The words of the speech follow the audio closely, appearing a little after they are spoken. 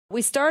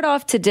We start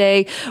off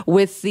today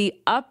with the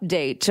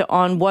update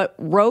on what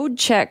road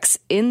checks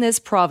in this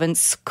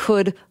province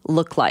could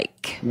look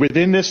like.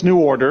 Within this new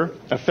order,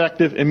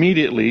 effective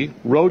immediately,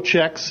 road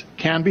checks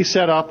can be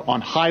set up on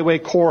highway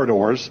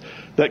corridors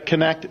that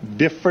connect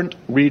different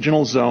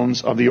regional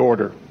zones of the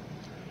order.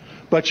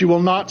 But you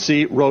will not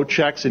see road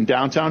checks in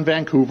downtown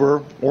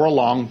Vancouver or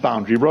along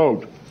Boundary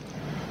Road.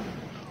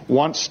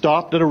 Once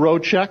stopped at a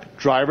road check,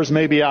 drivers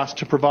may be asked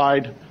to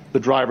provide the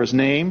driver's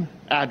name,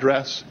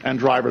 address, and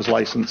driver's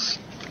license,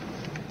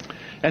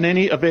 and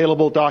any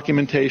available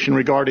documentation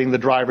regarding the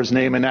driver's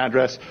name and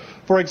address,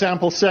 for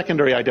example,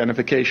 secondary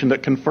identification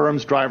that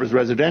confirms driver's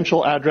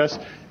residential address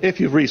if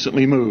you've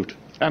recently moved,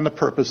 and the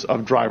purpose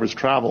of driver's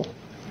travel.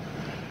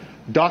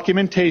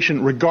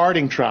 Documentation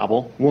regarding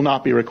travel will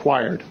not be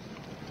required,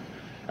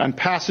 and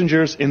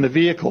passengers in the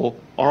vehicle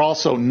are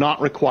also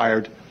not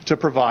required to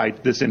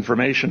provide this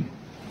information.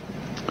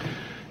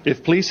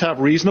 If police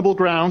have reasonable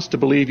grounds to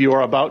believe you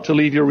are about to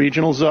leave your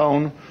regional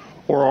zone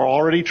or are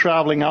already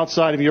traveling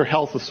outside of your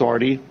health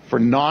authority for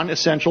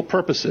non-essential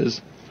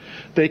purposes,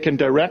 they can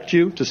direct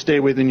you to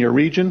stay within your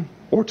region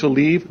or to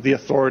leave the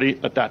authority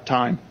at that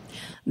time.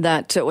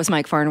 That was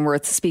Mike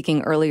Farnworth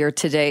speaking earlier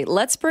today.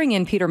 Let's bring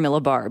in Peter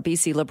Milobar,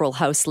 BC Liberal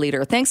House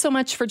Leader. Thanks so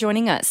much for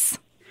joining us.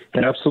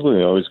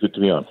 Absolutely. Always good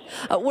to be on.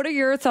 What are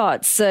your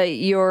thoughts,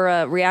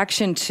 your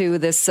reaction to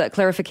this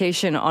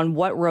clarification on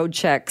what road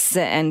checks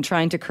and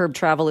trying to curb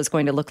travel is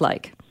going to look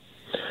like?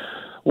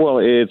 Well,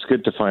 it's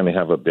good to finally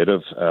have a bit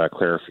of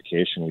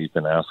clarification. We've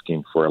been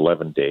asking for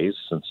 11 days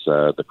since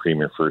the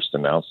Premier first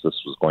announced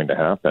this was going to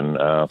happen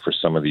for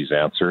some of these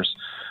answers.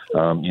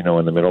 In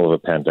the middle of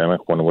a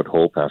pandemic, one would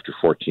hope after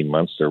 14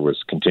 months there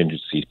was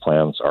contingency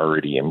plans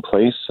already in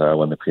place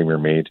when the Premier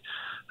made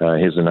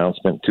his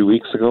announcement 2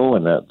 weeks ago,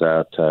 and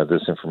that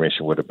this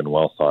information would have been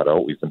well thought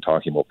out. We've been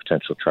talking about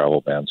potential travel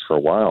bans for a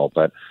while,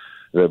 but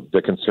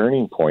the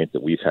concerning point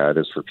that we've had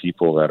is for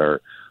people that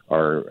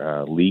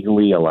are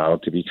legally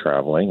allowed to be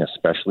traveling,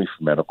 especially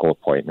for medical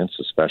appointments,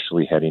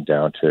 especially heading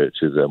down to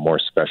the more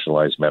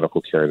specialized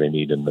medical care they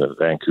need in the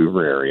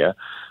Vancouver area,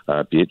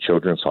 be it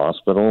Children's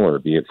Hospital or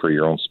be it for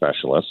your own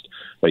specialist,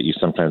 that you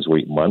sometimes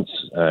wait months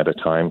at a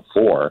time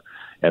for.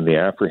 And the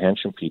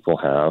apprehension people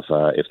have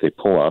if they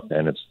pull up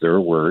and it's their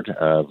word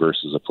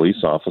versus a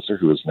police officer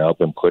who has now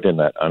been put in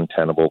that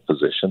untenable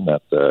position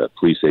that the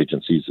police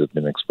agencies have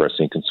been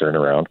expressing concern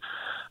around.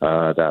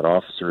 That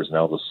officer is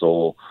now the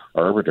sole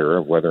arbiter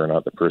of whether or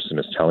not the person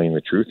is telling the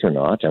truth or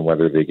not and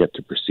whether they get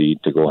to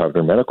proceed to go have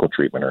their medical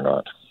treatment or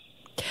not.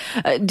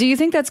 Do you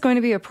think that's going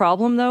to be a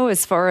problem, though,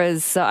 as far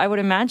as I would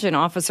imagine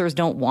officers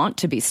don't want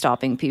to be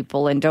stopping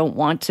people and don't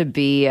want to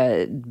be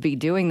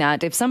doing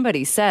that? If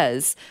somebody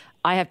says,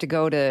 I have to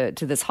go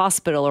to this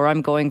hospital or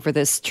I'm going for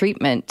this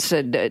treatment,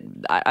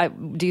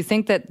 do you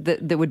think that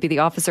there would be the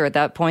officer at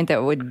that point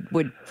that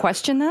would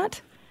question that?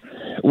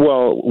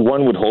 Well,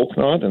 one would hope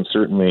not, and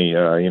certainly,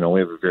 we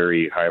have a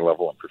very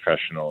high-level and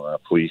professional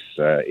police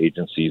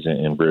agencies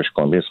in British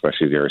Columbia,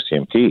 especially the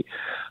RCMP.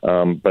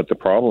 But the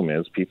problem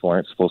is people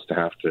aren't supposed to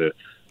have to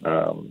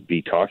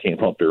be talking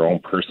about their own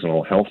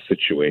personal health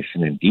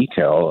situation in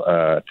detail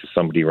to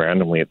somebody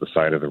randomly at the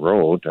side of the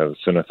road as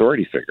an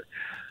authority figure.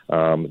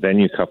 Then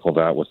you couple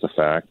that with the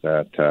fact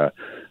that,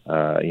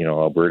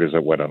 Alberta's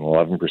at, an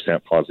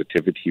 11%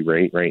 positivity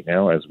rate right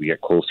now as we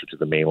get closer to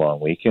the May long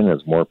weekend,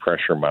 as more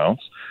pressure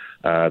mounts.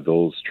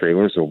 Those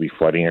trailers will be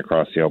flooding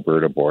across the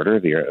Alberta border.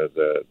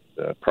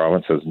 The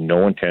province has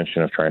no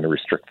intention of trying to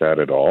restrict that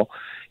at all.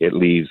 It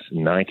leaves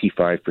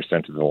 95%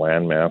 of the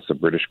landmass of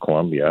British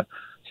Columbia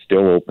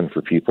still open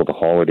for people to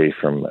holiday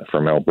from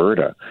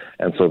Alberta.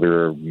 And so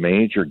there are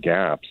major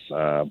gaps,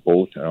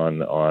 both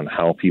on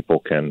how people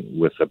can,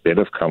 with a bit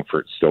of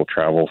comfort, still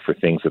travel for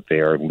things that they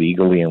are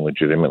legally and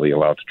legitimately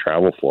allowed to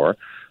travel for.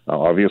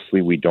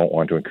 Obviously, we don't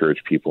want to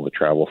encourage people to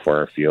travel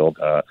far afield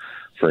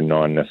for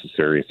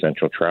non-necessary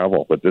essential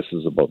travel. But this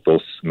is about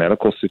those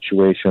medical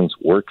situations,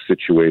 work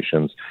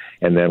situations,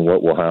 and then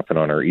what will happen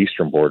on our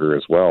eastern border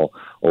as well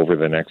over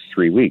the next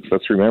 3 weeks.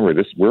 Let's remember,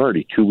 we're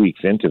already 2 weeks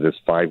into this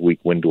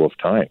 5-week window of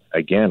time.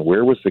 Again,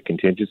 where was the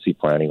contingency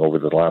planning over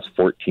the last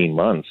 14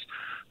 months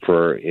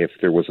for if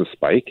there was a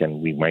spike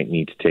and we might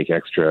need to take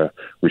extra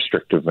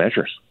restrictive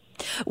measures?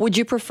 Would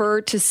you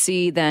prefer to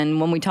see then,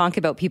 when we talk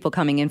about people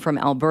coming in from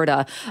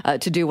Alberta,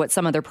 to do what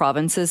some other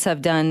provinces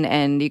have done,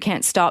 and you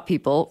can't stop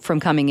people from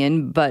coming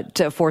in, but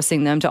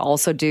forcing them to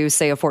also do,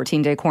 say, a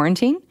 14-day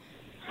quarantine?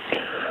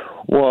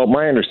 Well,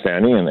 my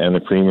understanding, and the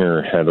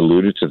Premier had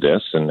alluded to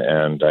this,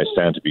 and I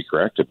stand to be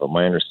corrected, but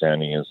my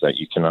understanding is that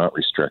you cannot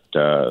restrict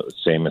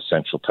same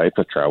essential type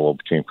of travel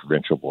between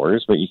provincial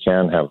borders, but you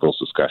can have those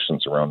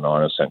discussions around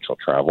non-essential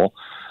travel.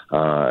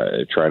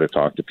 try to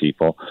talk to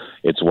people.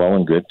 It's well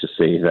and good to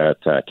say that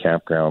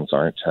campgrounds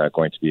aren't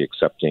going to be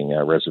accepting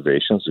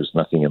reservations. There's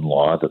nothing in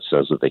law that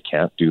says that they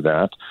can't do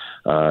that.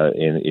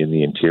 In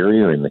the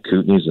interior, in the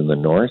Kootenays, in the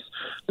north,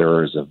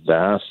 there is a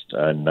vast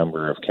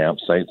number of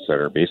campsites that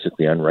are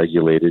basically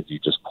unregulated. You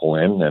just pull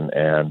in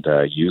and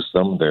use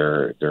them.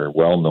 They're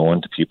well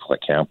known to people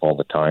that camp all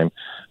the time.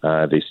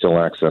 They still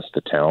access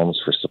the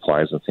towns for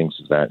supplies and things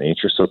of that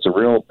nature. So it's a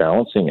real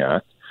balancing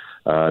act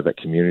that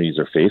communities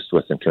are faced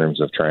with in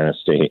terms of trying to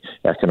stay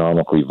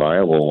economically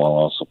viable while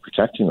also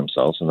protecting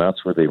themselves. And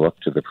that's where they look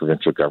to the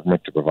provincial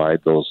government to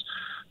provide those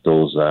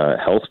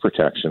health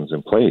protections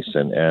in place.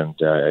 And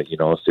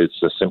if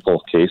it's a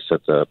simple case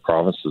that the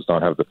province does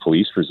not have the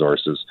police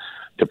resources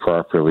to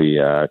properly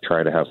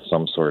try to have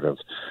some sort of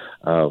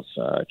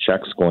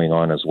checks going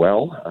on as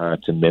well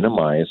to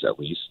minimize at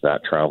least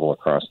that travel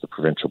across the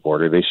provincial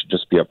border, they should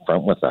just be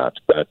upfront with that.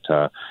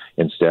 But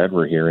instead,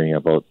 we're hearing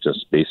about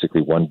just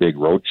basically one big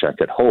road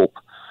check at Hope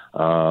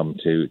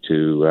to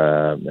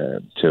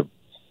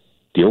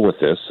deal with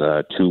this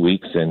 2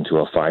 weeks into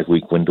a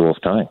 5-week window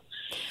of time.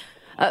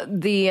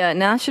 The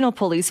National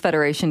Police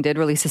Federation did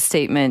release a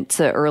statement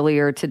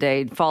earlier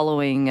today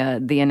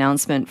following the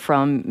announcement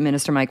from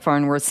Minister Mike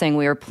Farnworth saying,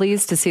 "We are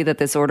pleased to see that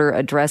this order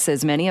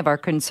addresses many of our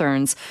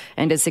concerns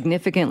and is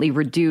significantly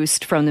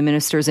reduced from the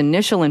minister's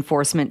initial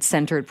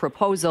enforcement-centered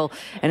proposal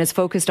and is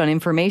focused on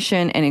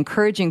information and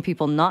encouraging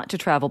people not to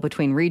travel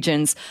between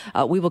regions.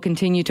 We will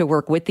continue to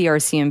work with the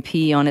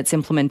RCMP on its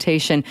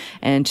implementation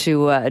and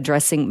to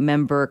addressing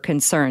member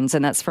concerns."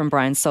 And that's from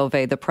Brian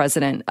Sauvé, the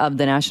president of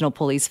the National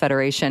Police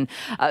Federation.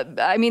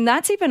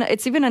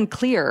 It's even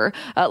unclear.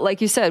 Like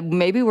you said,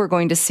 maybe we're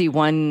going to see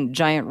one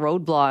giant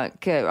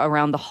roadblock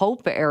around the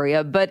Hope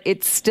area, but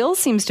it still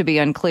seems to be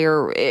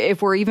unclear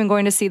if we're even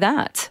going to see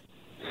that.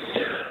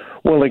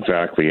 Well,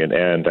 exactly.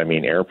 And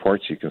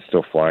airports, you can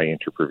still fly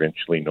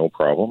interprovincially, no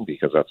problem,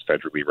 because that's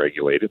federally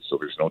regulated. So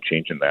there's no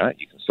change in that.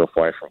 You can still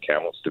fly from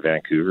Kamloops to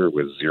Vancouver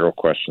with zero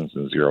questions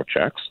and zero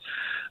checks.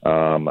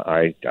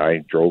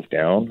 I drove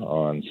down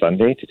on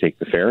Sunday to take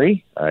the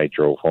ferry. I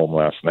drove home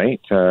last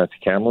night to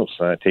Kamloops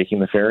taking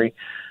the ferry.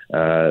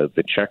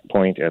 The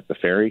checkpoint at the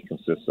ferry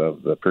consists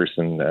of the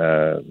person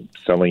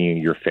selling you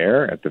your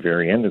fare at the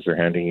very end as they're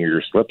handing you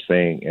your slip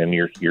saying, and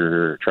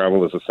your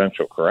travel is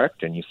essential,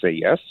 correct? And you say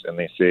yes, and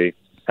they say,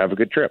 have a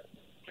good trip.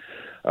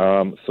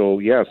 So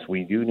yes,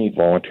 we do need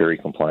voluntary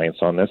compliance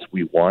on this.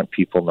 We want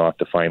people not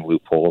to find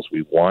loopholes.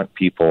 We want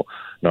people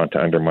not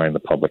to undermine the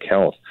public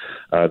health.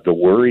 The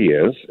worry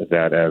is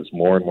that as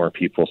more and more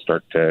people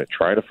start to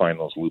try to find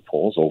those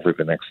loopholes over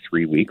the next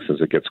 3 weeks,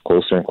 as it gets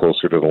closer and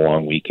closer to the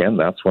long weekend,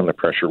 that's when the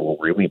pressure will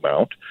really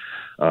mount.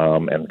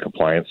 And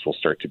compliance will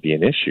start to be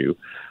an issue,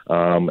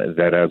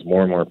 that as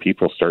more and more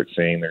people start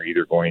saying they're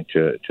either going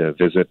to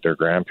visit their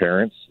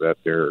grandparents, that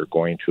they're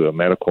going to a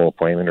medical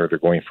appointment, or they're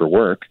going for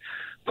work,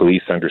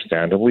 police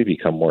understandably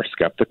become more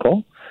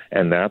skeptical.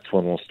 And that's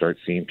when we'll start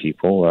seeing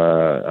people,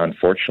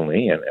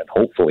 unfortunately, and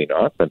hopefully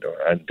not, but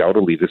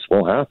undoubtedly this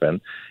will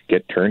happen,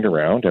 get turned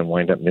around and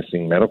wind up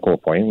missing medical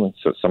appointments.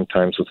 So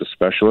sometimes with a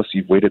specialist,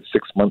 you've waited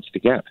 6 months to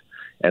get.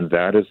 And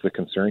that is the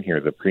concern here.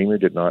 The Premier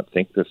did not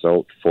think this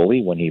out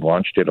fully when he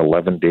launched it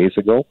 11 days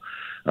ago.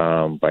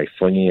 By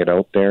flinging it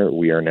out there,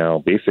 we are now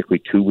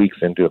basically 2 weeks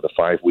into the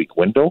 5-week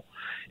window,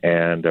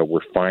 and we're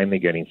finally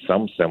getting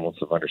some semblance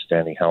of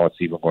understanding how it's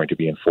even going to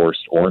be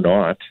enforced or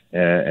not,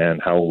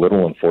 and how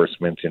little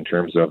enforcement in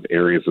terms of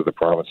areas of the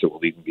province it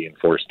will even be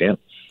enforced in.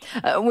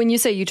 When you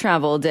say you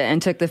traveled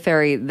and took the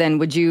ferry, then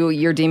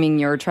you're deeming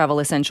your travel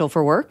essential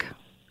for work?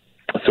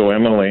 So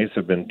MLAs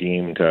have been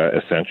deemed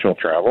essential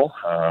travel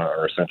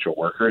or essential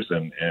workers,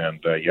 and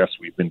yes,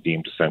 we've been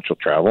deemed essential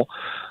travel.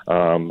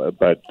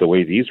 But the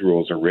way these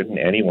rules are written,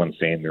 anyone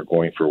saying they're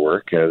going for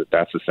work,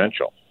 that's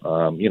essential.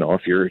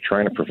 If you're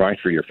trying to provide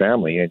for your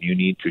family and you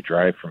need to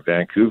drive from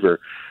Vancouver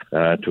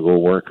to go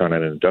work on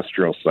an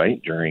industrial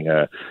site during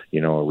a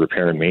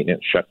repair and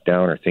maintenance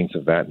shutdown or things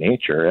of that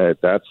nature,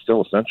 that's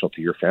still essential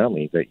to your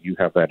family that you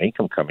have that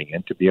income coming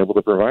in to be able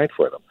to provide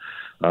for them.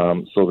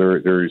 So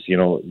there's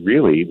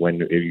really,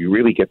 when you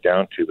really get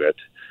down to it,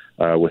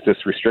 with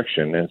this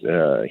restriction,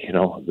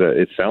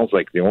 it sounds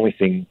like the only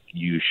thing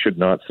you should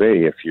not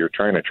say if you're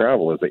trying to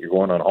travel is that you're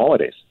going on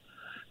holidays,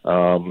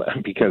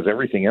 because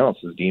everything else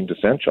is deemed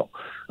essential,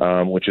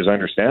 which is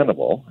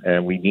understandable.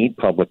 And we need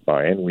public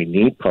buy-in. We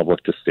need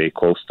public to stay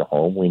close to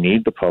home. We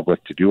need the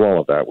public to do all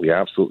of that. We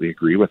absolutely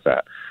agree with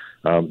that.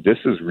 This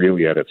is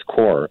really at its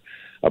core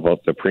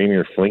about the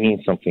Premier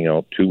flinging something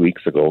out 2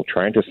 weeks ago,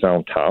 trying to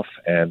sound tough,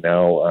 and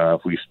now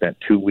we spent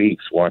 2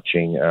 weeks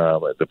watching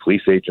the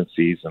police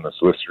agencies and the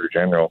Solicitor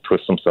General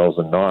twist themselves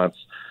in knots,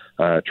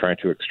 trying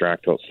to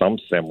extract out some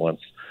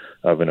semblance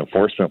of an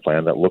enforcement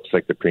plan that looks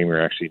like the Premier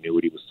actually knew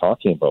what he was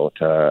talking about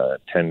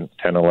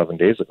 11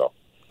 days ago.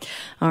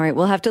 All right,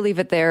 we'll have to leave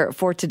it there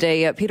for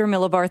today. Peter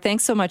Milobar,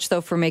 thanks so much,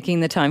 though, for making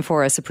the time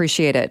for us.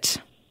 Appreciate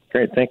it.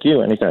 Great. Thank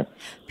you. Anytime.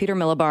 Peter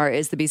Milobar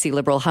is the BC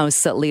Liberal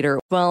House leader.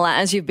 Well,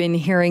 as you've been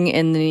hearing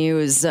in the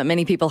news,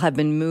 many people have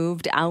been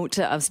moved out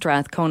of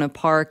Strathcona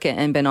Park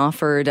and been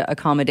offered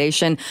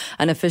accommodation.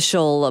 An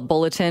official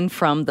bulletin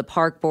from the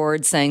park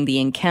board saying the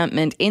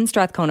encampment in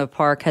Strathcona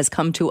Park has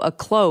come to a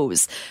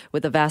close,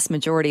 with the vast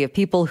majority of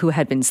people who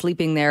had been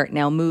sleeping there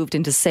now moved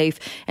into safe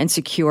and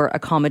secure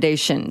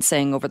accommodation,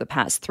 saying over the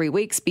past 3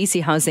 weeks,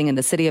 BC Housing and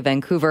the City of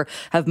Vancouver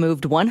have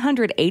moved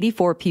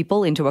 184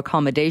 people into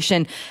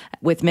accommodation,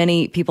 with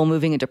many people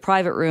moving into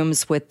private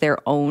rooms with their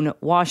own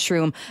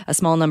washroom. A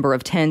small number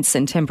of tents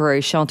and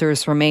temporary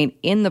shelters remain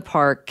in the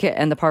park,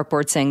 and the park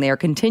board saying they are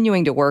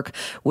continuing to work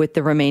with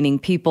the remaining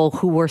people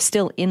who were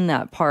still in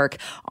that park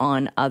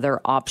on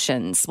other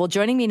options. Well,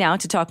 joining me now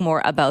to talk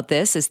more about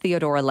this is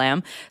Theodora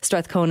Lamb,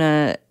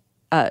 Strathcona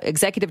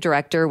Executive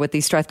Director with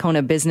the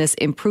Strathcona Business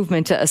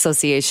Improvement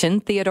Association.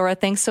 Theodora,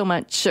 thanks so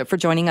much for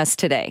joining us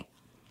today.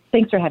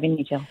 Thanks for having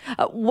me, Jill.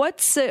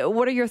 What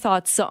are your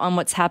thoughts on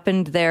what's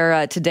happened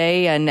there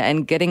today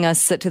and getting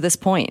us to this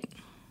point?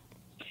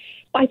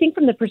 I think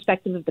from the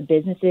perspective of the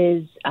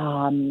businesses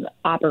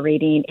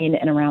operating in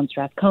and around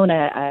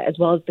Strathcona, as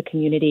well as the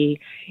community,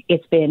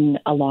 it's been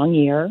a long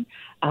year.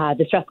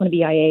 The Strathcona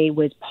BIA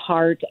was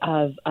part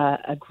of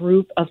a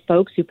group of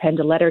folks who penned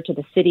a letter to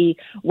the city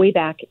way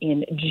back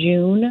in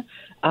June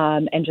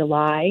and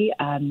July,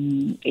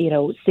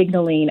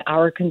 signaling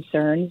our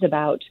concerns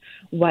about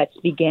what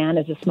began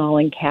as a small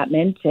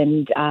encampment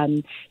and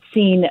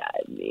seeing,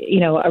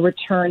 a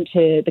return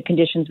to the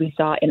conditions we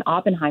saw in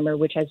Oppenheimer,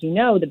 which, as you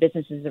know, the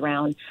businesses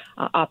around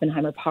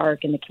Oppenheimer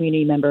Park and the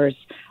community members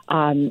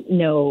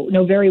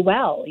know very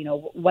well,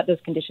 what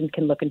those conditions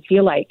can look and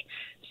feel like.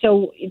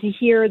 So to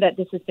hear that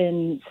this has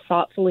been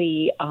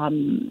thoughtfully,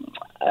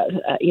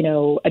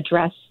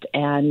 addressed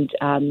and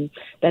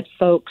that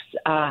folks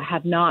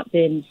have not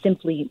been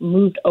simply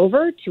moved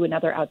over to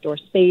another outdoor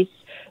space,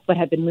 but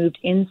have been moved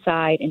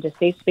inside into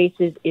safe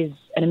spaces is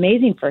an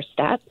amazing first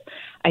step.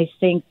 I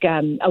think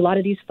a lot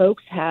of these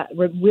folks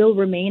will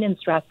remain in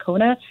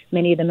Strathcona.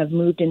 Many of them have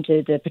moved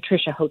into the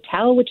Patricia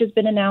Hotel, which has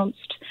been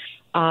announced.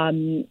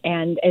 And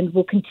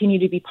will continue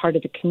to be part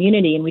of the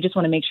community. And we just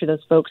want to make sure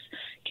those folks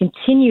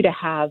continue to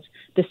have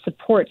the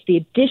supports, the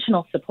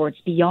additional supports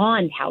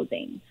beyond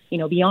housing,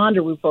 beyond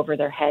a roof over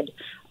their head,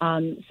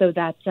 so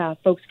that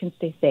folks can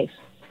stay safe.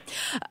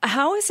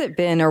 How has it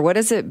been, or what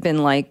has it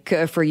been like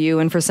for you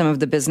and for some of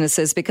the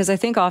businesses? Because I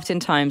think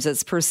oftentimes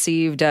it's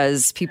perceived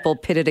as people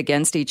pitted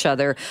against each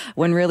other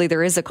when really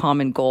there is a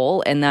common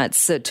goal, and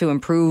that's to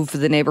improve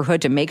the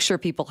neighborhood, to make sure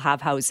people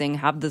have housing,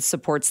 have the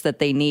supports that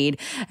they need,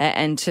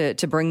 and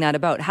to bring that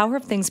about. How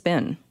have things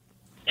been?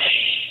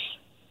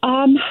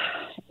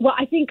 Well,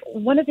 I think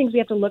one of the things we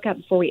have to look at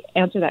before we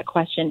answer that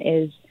question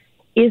is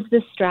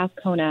the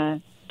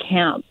Strathcona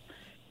camp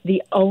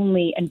the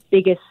only and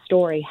biggest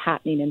story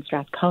happening in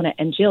Strathcona?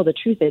 And Jill, the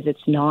truth is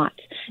it's not.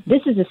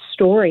 This is a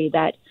story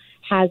that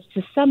has,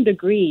 to some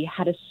degree,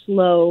 had a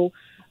slow,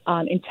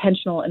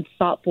 intentional and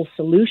thoughtful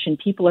solution.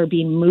 People are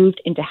being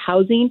moved into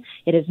housing.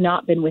 It has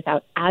not been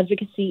without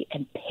advocacy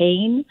and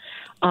pain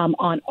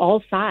on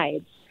all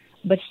sides.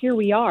 But here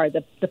we are.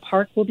 The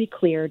park will be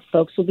cleared.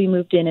 Folks will be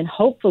moved in and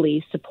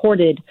hopefully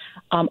supported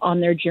on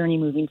their journey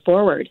moving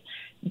forward.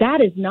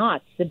 That is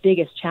not the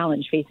biggest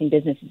challenge facing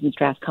businesses in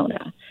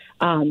Strathcona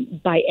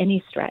by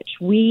any stretch.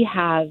 We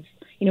have,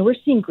 we're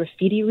seeing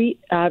graffiti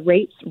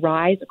rates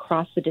rise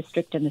across the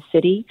district and the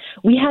city.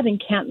 We have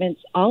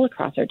encampments all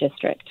across our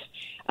district.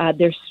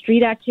 There's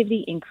street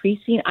activity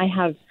increasing. I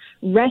have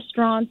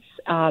restaurants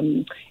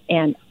and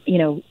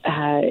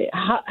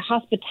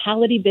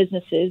hospitality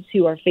businesses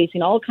who are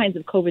facing all kinds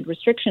of COVID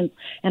restrictions,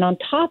 and on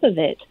top of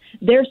it,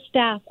 their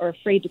staff are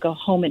afraid to go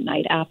home at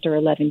night after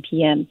 11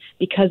 p.m.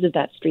 because of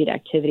that street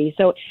activity.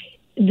 So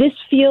this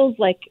feels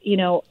like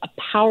a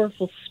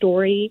powerful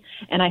story,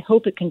 and I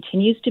hope it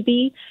continues to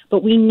be,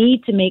 but we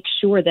need to make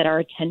sure that our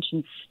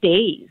attention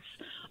stays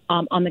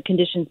on the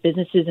conditions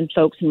businesses and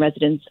folks and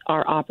residents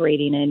are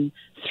operating in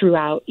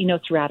throughout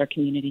our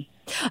community.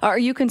 Are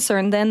you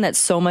concerned then that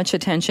so much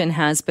attention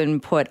has been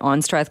put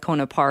on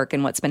Strathcona Park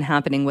and what's been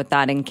happening with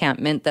that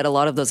encampment that a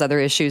lot of those other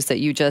issues that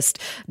you just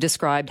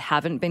described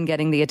haven't been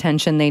getting the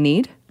attention they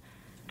need?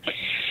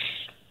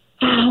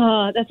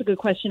 That's a good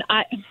question.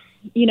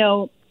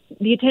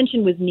 The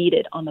attention was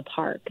needed on the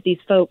park. These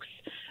folks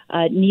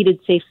needed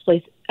safe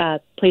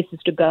places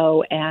to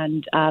go,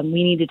 and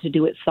we needed to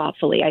do it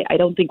thoughtfully. I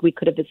don't think we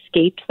could have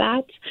escaped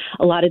that.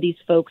 A lot of these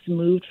folks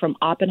moved from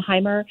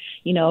Oppenheimer.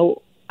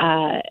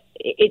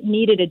 It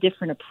needed a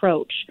different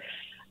approach.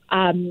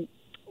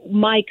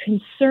 My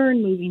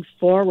concern moving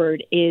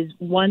forward is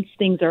once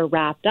things are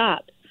wrapped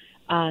up,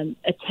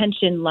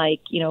 attention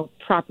like,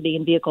 property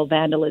and vehicle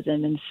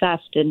vandalism and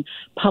theft and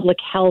public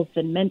health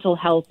and mental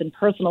health and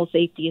personal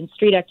safety and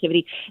street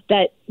activity,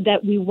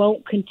 that we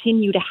won't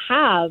continue to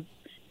have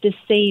the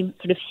same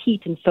sort of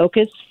heat and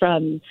focus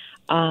from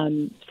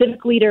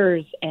civic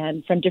leaders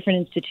and from different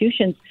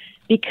institutions,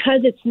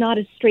 because it's not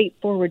a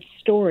straightforward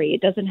story.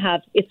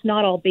 It's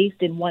not all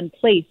based in one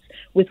place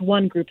with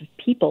one group of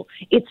people.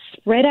 It's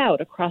spread out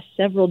across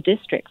several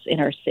districts in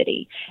our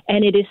city.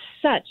 And it is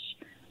such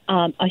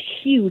a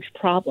huge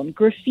problem.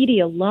 Graffiti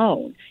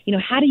alone,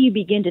 how do you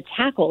begin to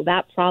tackle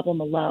that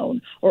problem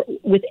alone, or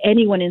with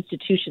any one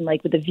institution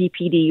like with the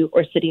VPD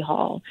or City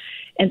Hall?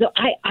 And so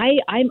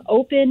I'm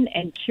open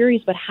and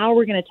curious about how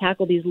we're going to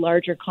tackle these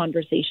larger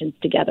conversations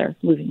together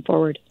moving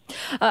forward.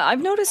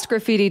 I've noticed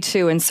graffiti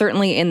too, and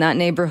certainly in that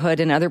neighborhood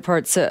and other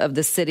parts of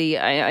the city.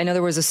 I know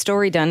there was a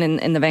story done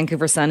in the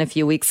Vancouver Sun a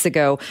few weeks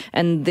ago,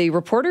 and the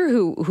reporter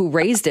who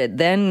raised it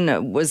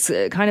then was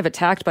kind of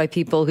attacked by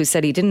people who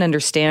said he didn't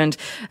understand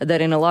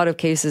that in a lot of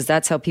cases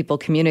that's how people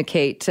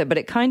communicate. But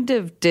it kind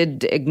of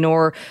did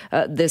ignore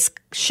this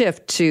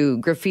shift to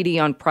graffiti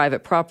on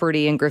private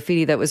property and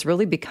graffiti that was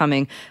really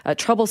becoming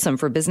troublesome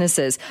for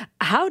businesses.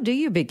 How do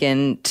you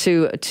begin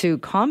to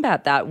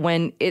combat that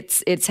when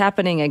it's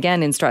happening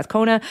again in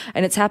Strathcona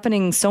and it's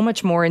happening so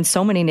much more in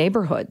so many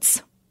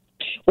neighborhoods?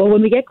 Well,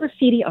 when we get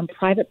graffiti on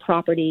private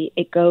property,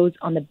 it goes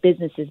on the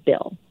business's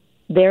bill.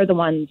 They're the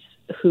ones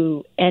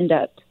who end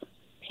up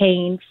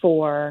paying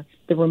for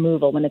the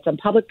removal. When it's on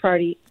public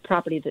property,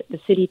 the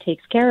city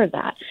takes care of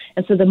that.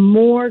 And so the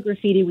more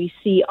graffiti we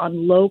see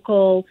on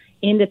local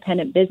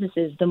independent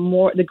businesses,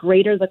 the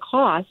greater the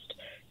cost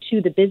to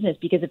the business,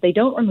 because if they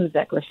don't remove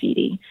that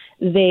graffiti,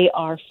 they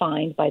are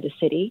fined by the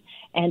city.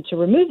 And to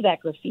remove that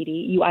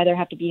graffiti, you either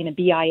have to be in a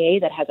BIA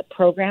that has a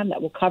program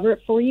that will cover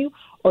it for you,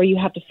 or you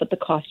have to foot the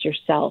cost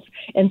yourself.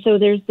 And so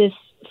there's this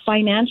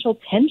financial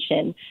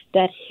tension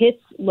that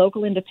hits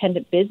local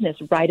independent business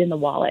right in the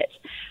wallet.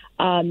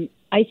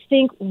 I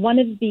think one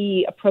of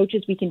the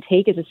approaches we can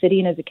take as a city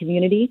and as a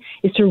community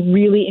is to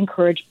really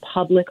encourage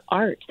public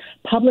art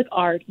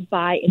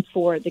by and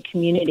for the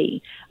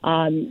community,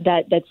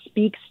 that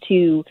speaks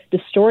to the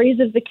stories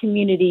of the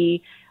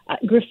community.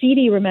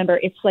 Graffiti, remember,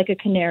 it's like a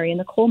canary in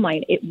the coal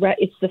mine.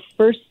 It's the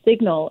first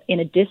signal in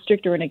a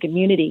district or in a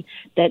community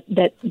that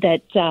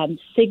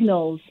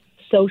signals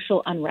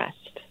social unrest.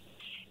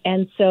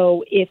 And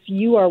so if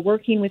you are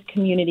working with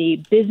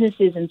community,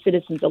 businesses and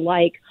citizens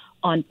alike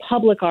on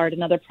public art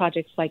and other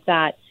projects like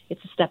that,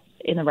 it's a step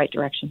in the right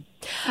direction.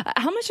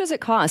 How much does it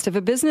cost? If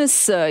a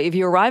business, if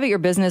you arrive at your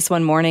business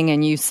one morning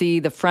and you see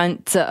the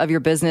front of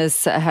your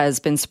business has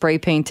been spray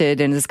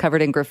painted and is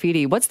covered in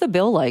graffiti, what's the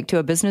bill like to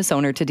a business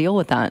owner to deal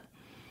with that?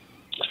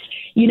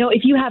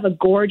 If you have a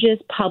gorgeous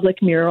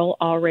public mural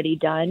already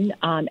done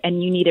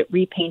and you need it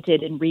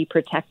repainted and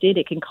reprotected,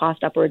 it can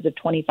cost upwards of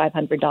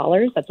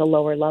 $2,500. That's a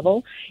lower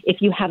level.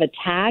 If you have a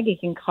tag, it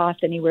can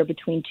cost anywhere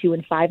between $200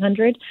 and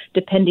 $500,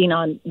 depending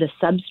on the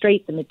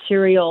substrate, the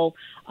material,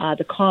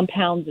 the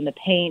compounds and the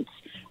paints.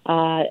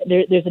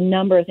 There's a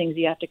number of things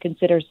you have to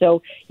consider.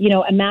 So,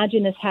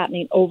 imagine this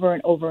happening over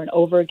and over and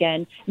over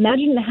again.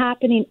 Imagine it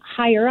happening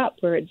higher up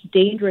where it's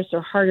dangerous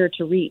or harder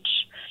to reach.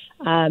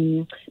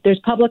 There's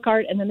public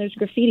art and then there's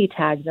graffiti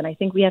tags. And I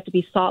think we have to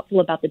be thoughtful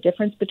about the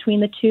difference between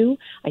the two.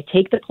 I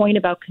take the point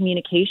about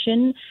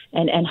communication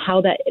and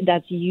how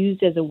that's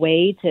used as a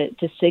way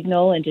to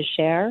signal and to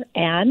share.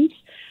 And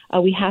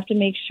we have to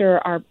make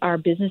sure our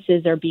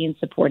businesses are being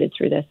supported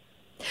through this.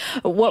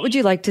 What would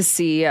you like to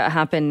see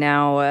happen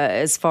now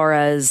as far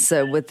as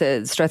with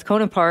the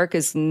Strathcona Park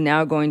is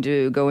now going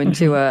to go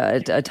into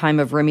a time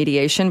of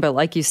remediation, but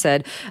like you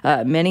said,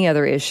 many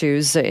other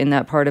issues in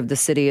that part of the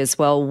city as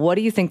well. What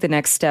do you think the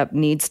next step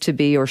needs to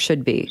be or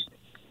should be?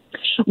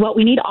 Well,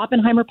 we need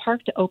Oppenheimer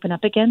Park to open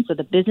up again so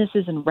the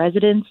businesses and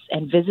residents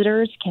and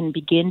visitors can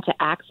begin to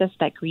access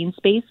that green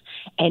space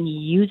and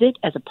use it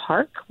as a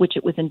park, which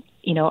it was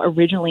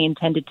originally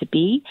intended to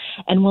be.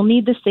 And we'll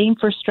need the same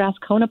for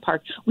Strathcona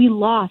Park. We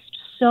lost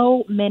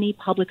so many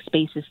public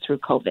spaces through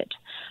COVID.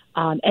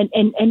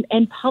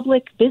 And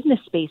public business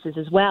spaces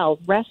as well,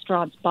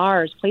 restaurants,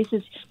 bars,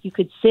 places you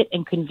could sit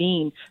and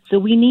convene. So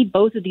we need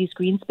both of these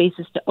green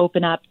spaces to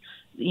open up,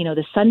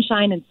 the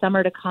sunshine and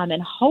summer to come,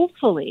 and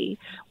hopefully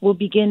we'll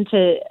begin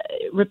to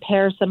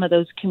repair some of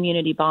those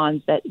community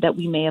bonds that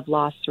we may have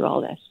lost through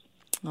all this.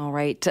 All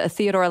right.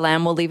 Theodora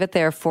Lamb, we'll leave it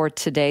there for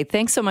today.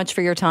 Thanks so much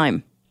for your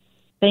time.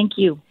 Thank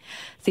you.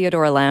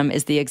 Theodora Lamb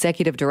is the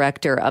executive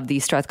director of the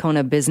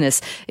Strathcona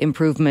Business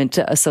Improvement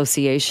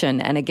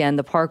Association. And again,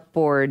 the park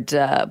board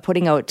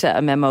putting out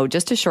a memo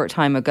just a short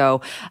time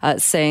ago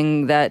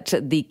saying that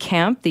the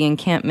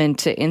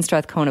encampment in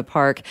Strathcona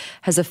Park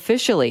has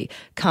officially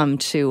come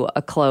to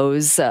a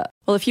close.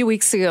 Well, a few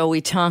weeks ago, we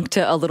talked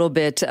a little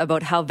bit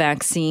about how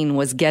vaccine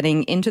was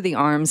getting into the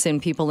arms in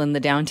people in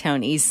the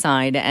downtown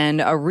Eastside,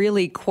 and a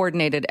really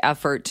coordinated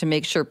effort to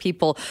make sure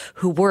people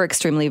who were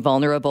extremely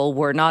vulnerable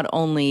were not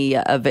only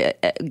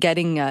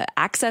getting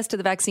access to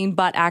the vaccine,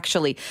 but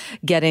actually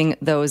getting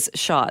those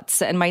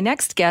shots. And my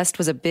next guest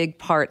was a big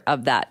part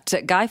of that.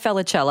 Guy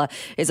Felicella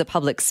is a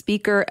public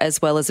speaker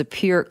as well as a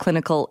peer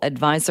clinical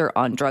advisor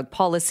on drug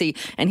policy,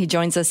 and he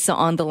joins us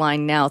on the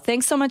line now.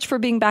 Thanks so much for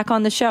being back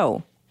on the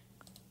show.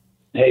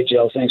 Hey,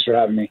 Jill. Thanks for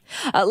having me.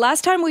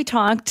 Last time we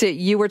talked,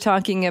 you were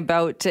talking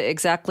about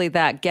exactly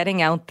that,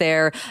 getting out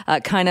there,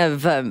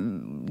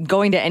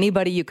 going to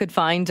anybody you could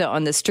find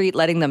on the street,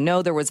 letting them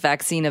know there was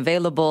vaccine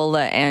available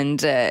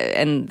and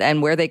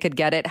where they could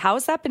get it.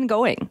 How's that been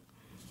going?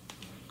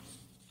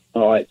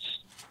 Oh, it's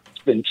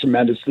been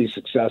tremendously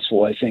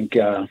successful. I think,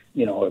 a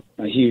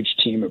huge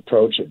team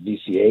approach at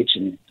VCH,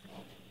 and,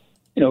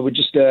 with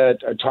just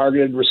a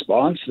targeted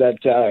response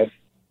that,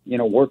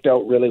 worked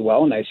out really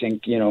well. And I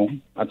think,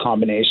 a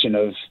combination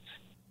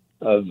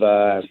of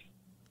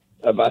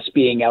us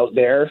being out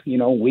there,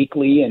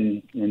 weekly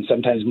and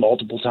sometimes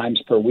multiple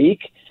times per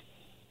week,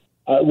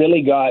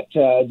 really got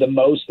the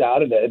most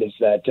out of it is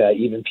that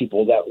even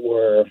people that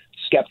were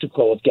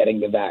skeptical of getting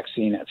the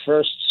vaccine at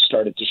first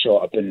started to show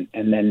up and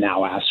then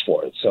now ask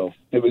for it. So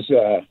it was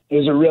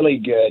a really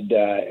good,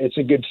 it's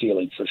a good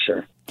feeling for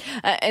sure.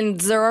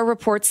 And there are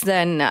reports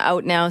then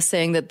out now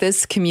saying that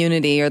this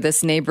community or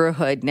this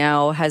neighborhood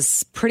now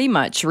has pretty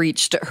much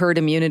reached herd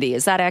immunity.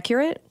 Is that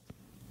accurate?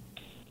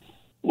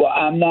 Well,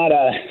 I'm not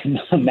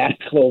a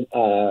medical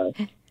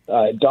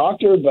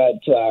doctor,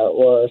 but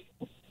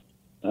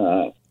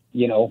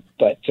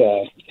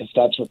if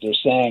that's what they're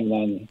saying,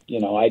 then,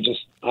 I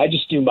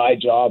just do my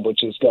job,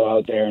 which is go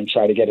out there and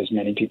try to get as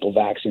many people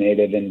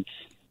vaccinated. And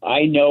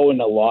I know in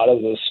a lot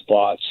of the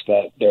spots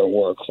that there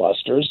were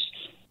clusters,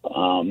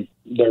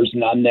 there's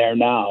none there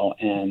now.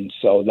 And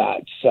so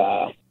that's,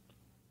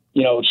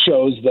 it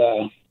shows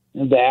the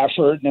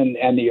effort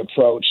and the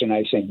approach. And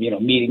I think,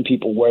 meeting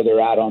people where they're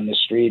at on the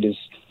street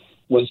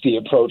was the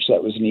approach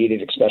that was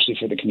needed, especially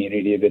for the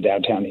community of the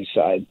downtown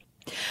Eastside.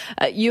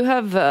 You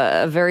have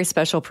a very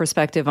special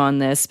perspective on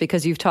this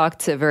because you've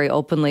talked very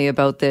openly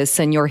about this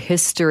and your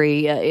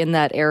history in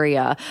that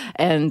area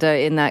and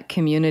in that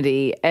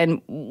community.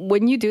 And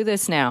when you do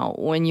this now,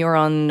 when you're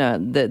on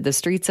the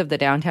streets of the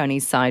downtown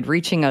Eastside,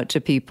 reaching out to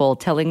people,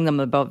 telling them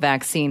about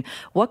vaccine,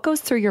 what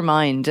goes through your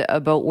mind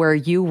about where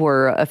you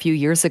were a few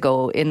years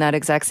ago in that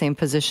exact same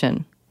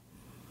position?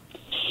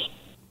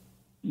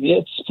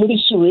 It's pretty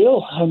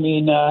surreal. I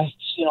mean,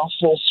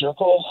 full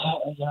circle.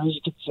 You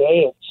could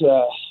say it's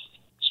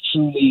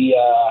truly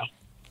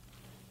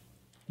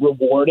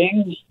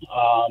rewarding,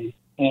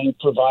 and it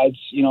provides,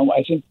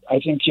 I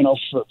think,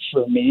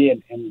 for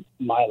me and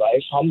my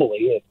life, humbly,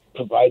 it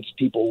provides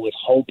people with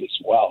hope as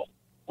well.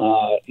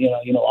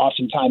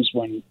 Oftentimes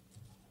when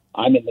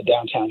I'm in the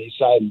downtown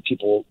Eastside and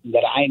people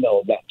that I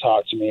know that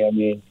talk to me, I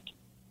mean,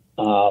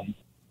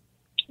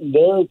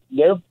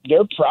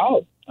 they're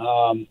proud.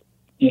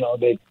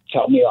 They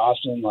tell me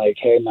often like,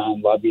 "Hey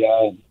man, love you."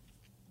 And,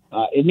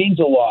 it means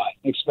a lot,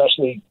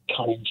 especially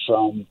coming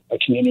from a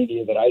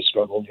community that I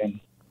struggled in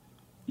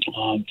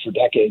for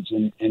decades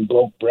and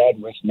broke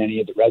bread with many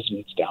of the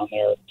residents down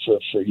there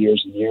for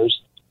years and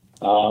years.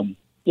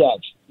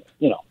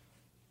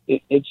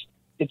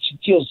 It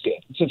feels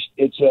good.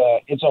 It's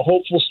a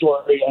hopeful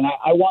story, and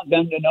I want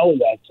them to know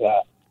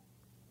that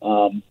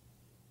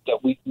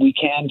we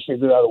can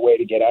figure out a way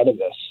to get out of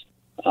this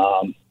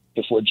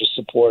if we're just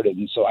supported.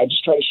 And so I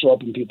just try to show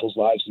up in people's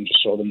lives and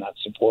just show them that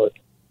support.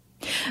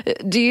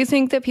 Do you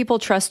think that people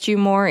trust you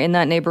more in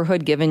that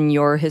neighborhood given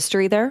your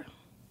history there?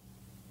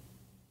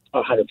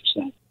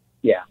 100%.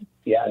 Yeah.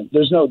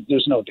 There's no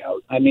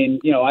doubt. I mean,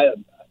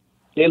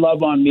 they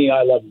love on me,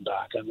 I love them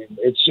back. I mean,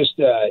 it's just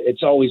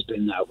it's always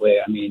been that way.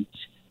 I mean,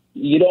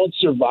 you don't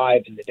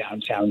survive in the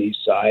downtown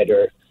Eastside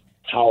or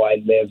how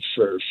I lived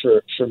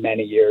for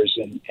many years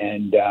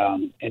and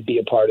be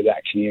a part of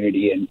that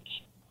community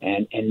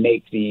and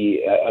make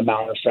the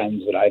amount of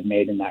friends that I've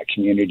made in that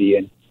community.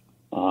 And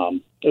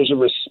there's a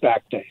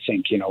respect, I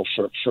think,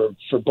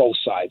 for both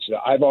sides.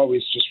 I've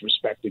always just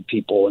respected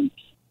people and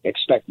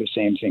expect the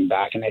same thing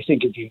back. And I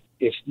think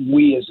if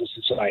we as a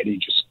society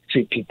just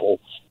treat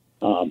people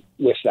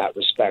with that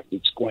respect,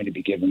 it's going to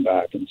be given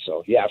back. And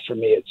so, yeah, for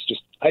me, it's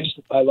just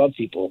I love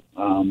people,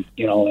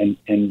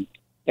 and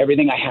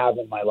everything I have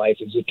in my life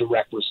is a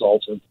direct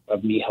result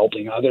of me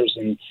helping others.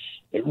 And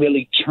it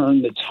really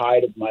turned the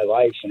tide of my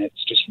life. And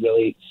it's just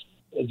really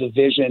the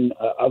vision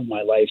of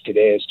my life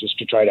today is just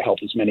to try to help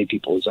as many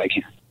people as I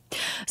can.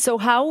 So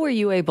how were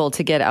you able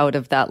to get out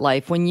of that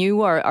life when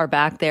you are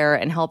back there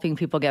and helping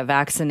people get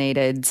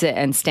vaccinated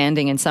and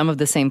standing in some of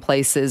the same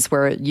places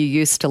where you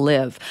used to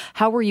live?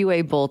 How were you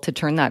able to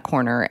turn that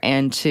corner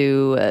and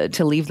to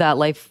leave that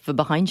life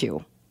behind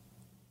you?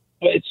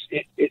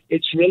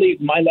 It's really,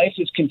 my life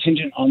is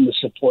contingent on the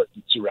support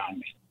that's around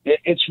me.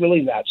 It's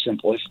really that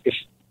simple.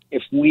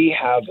 If we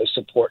have a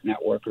support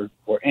network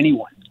or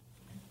anyone,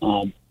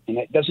 and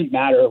it doesn't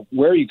matter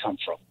where you come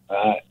from,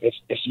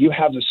 if you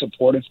have the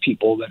supportive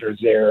people that are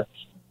there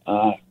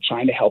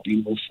trying to help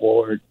you move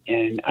forward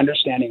and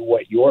understanding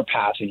what your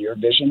path and your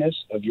vision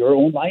is of your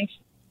own life,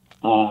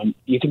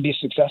 you can be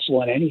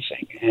successful in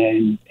anything.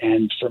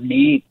 And for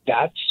me,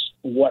 that's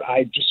what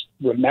I just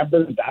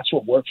remember. That's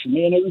what worked for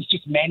me. And it was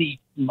just many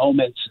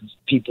moments of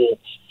people,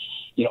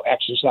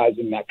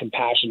 exercising that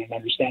compassion and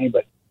understanding.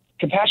 But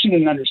compassion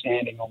and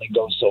understanding only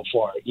goes so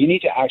far. You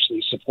need to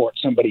actually support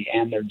somebody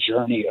and their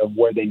journey of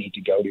where they need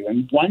to go to.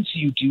 And once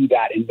you do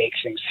that and make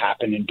things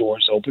happen and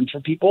doors open for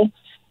people,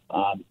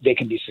 they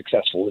can be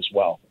successful as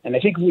well. And I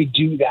think if we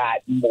do that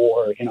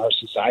more in our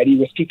society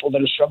with people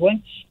that are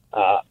struggling,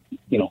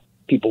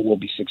 people will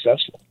be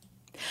successful.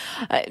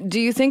 Do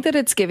you think that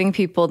it's giving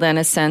people then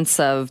a sense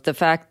of the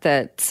fact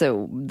that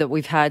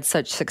we've had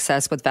such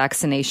success with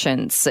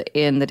vaccinations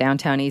in the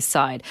downtown east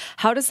side?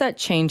 How does that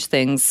change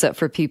things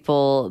for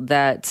people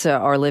that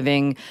are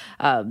living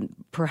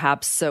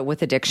perhaps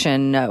with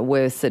addiction,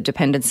 with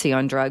dependency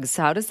on drugs?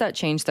 How does that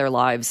change their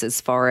lives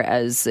as far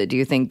as, do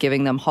you think,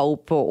 giving them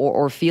hope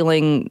or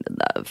feeling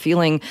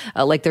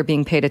like they're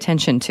being paid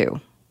attention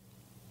to?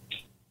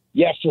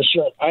 Yeah, for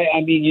sure.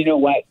 I mean, you know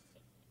what?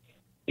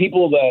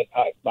 People that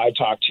I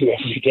talk to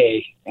every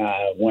day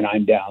when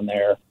I'm down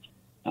there,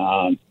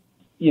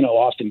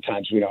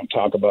 oftentimes we don't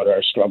talk about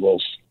our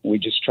struggles. We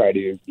just try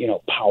to,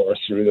 power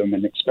through them.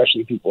 And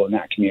especially people in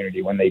that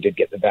community, when they did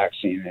get the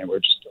vaccine, they were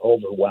just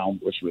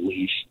overwhelmed with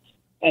relief.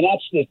 And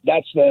that's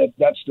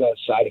the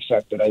side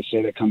effect that I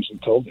say that comes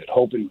with COVID: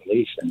 hope and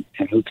relief. And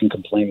who can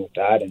complain with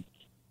that? And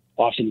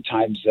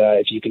oftentimes,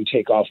 if you can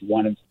take off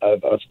one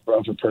of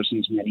a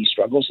person's many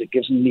struggles, it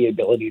gives them the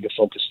ability to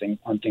focus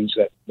on things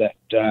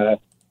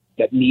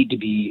that need to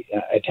be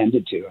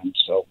attended to. And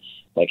so,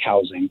 like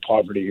housing,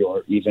 poverty,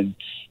 or even,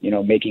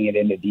 making it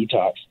into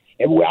detox.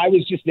 And I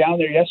was just down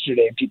there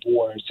yesterday, and people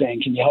were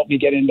saying, "Can you help me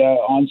get into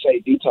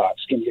on-site detox?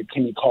 Can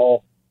you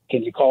call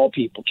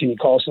people? Can you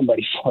call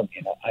somebody for me?"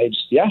 And I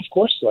just, yeah, of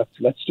course,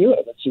 let's do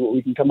it. Let's see what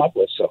we can come up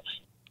with. So,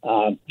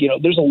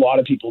 there's a lot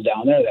of people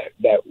down there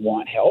that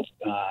want help.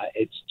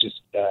 It's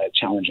just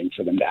challenging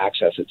for them to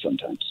access it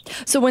sometimes.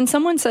 So when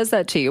someone says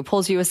that to you,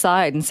 pulls you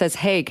aside and says,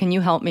 "Hey, can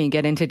you help me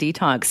get into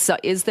detox?"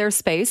 Is there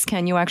space?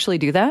 Can you actually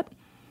do that?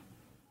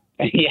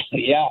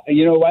 Yeah.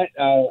 You know what?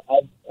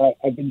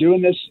 I've been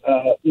doing this,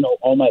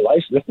 all my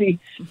life, really,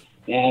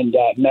 and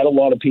met a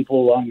lot of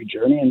people along the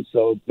journey. And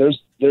so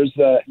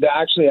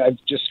actually, I've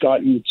just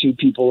gotten 2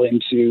 people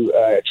into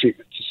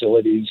treatment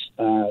facilities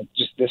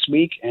just this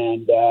week,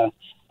 and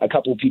a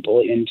couple of people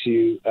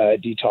into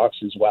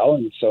detox as well.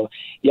 And so,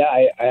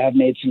 yeah, I have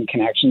made some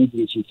connections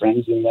and some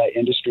friends in the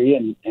industry,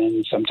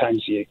 and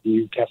sometimes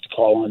you have to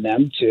call on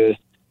them to,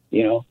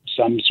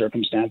 some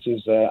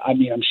circumstances.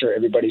 I'm sure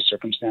everybody's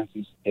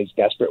circumstances is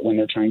desperate when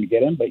they're trying to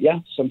get in, but yeah,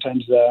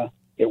 sometimes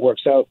it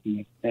works out,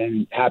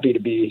 and happy to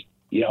be,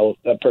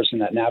 a person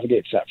that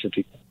navigates that for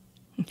people.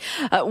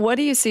 What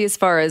do you see as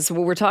far as,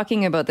 we're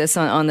talking about this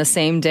on the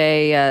same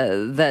day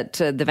that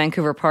the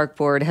Vancouver Park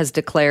Board has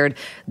declared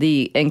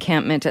the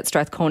encampment at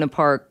Strathcona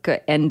Park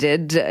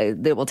ended.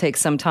 It will take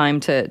some time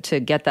to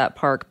get that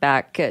park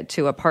back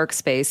to a park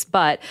space,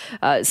 but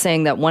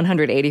saying that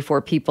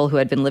 184 people who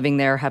had been living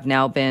there have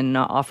now been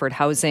offered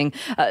housing.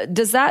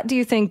 Does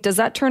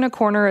that turn a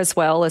corner as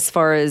well, as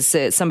far as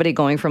somebody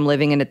going from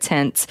living in a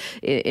tent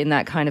in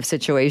that kind of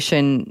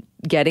situation,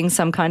 getting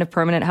some kind of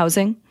permanent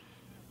housing?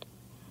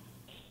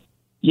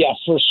 Yeah,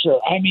 for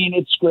sure. I mean,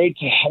 it's great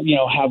to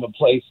have a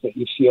place that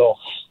you feel,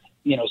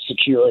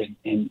 secure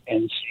and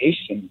safe,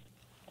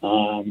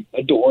 and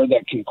a door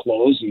that can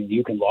close and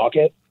you can lock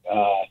it.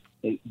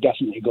 It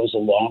definitely goes a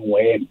long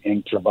way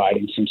in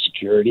providing some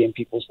security in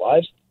people's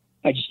lives.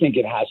 I just think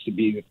it has to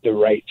be the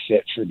right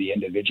fit for the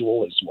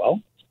individual as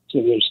well.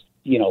 So there's,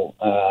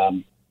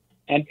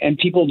 and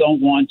people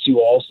don't want to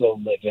also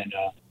live in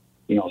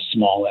a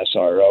small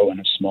SRO in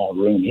a small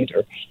room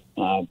either.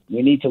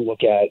 We need to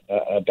look at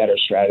a better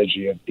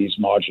strategy of these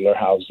modular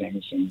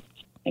housings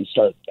and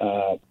start,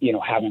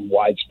 having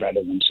widespread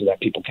of them so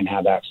that people can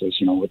have access,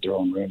 with their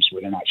own rooms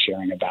where they're not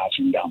sharing a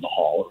bathroom down the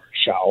hall or a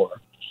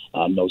shower,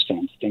 those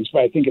kinds of things.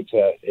 But I think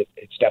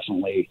it's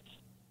definitely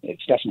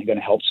going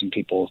to help some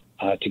people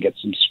to get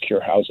some secure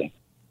housing.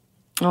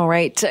 All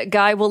right,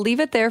 Guy, we'll leave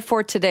it there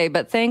for today.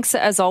 But thanks,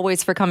 as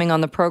always, for coming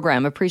on the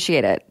program.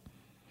 Appreciate it.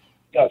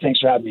 Thanks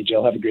for having me,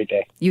 Jill. Have a great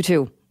day. You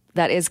too.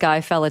 That is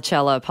Guy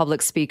Felicella,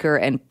 public speaker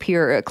and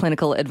peer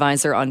clinical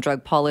advisor on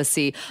drug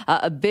policy.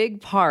 A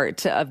big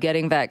part of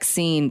getting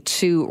vaccine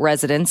to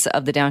residents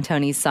of the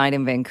downtown east side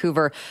in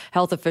Vancouver.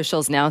 Health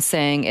officials now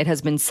saying it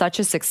has been such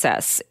a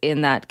success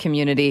in that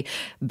community.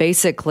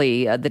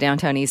 Basically, the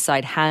downtown east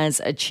side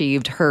has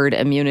achieved herd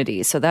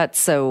immunity. So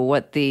that's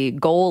what the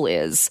goal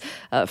is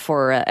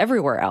for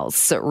everywhere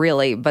else,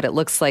 really. But it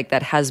looks like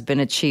that has been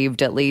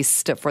achieved, at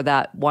least for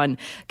that one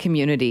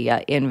community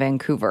in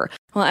Vancouver.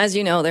 Well, as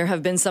you know, there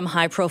have been some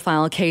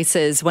high-profile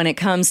cases when it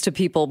comes to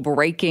people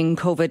breaking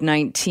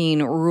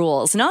COVID-19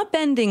 rules, not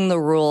bending the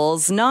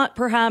rules, not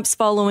perhaps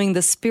following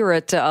the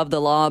spirit of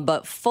the law,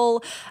 but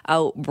full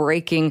out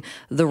breaking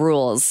the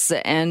rules.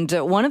 And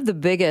one of the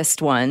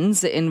biggest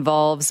ones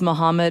involves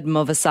Mohammed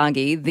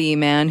Movasagi, the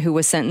man who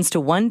was sentenced to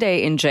 1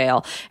 day in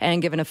jail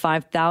and given a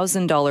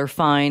 $5,000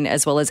 fine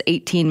as well as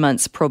 18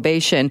 months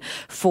probation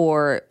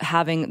for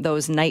having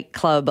those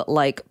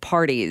nightclub-like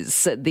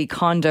parties. The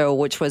condo,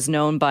 which was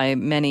known by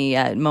many,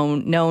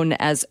 known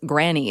as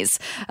grannies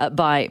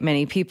by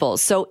many people.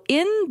 So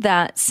in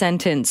that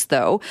sentence,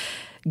 though,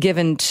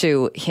 given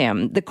to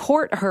him. The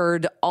court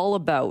heard all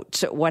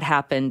about what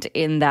happened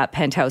in that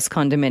penthouse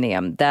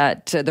condominium,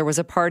 that there was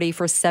a party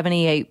for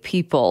 78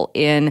 people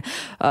in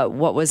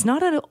what was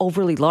not an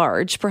overly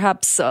large,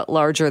 perhaps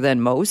larger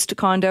than most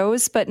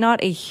condos, but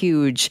not a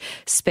huge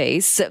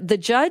space. The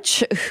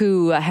judge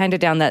who handed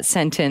down that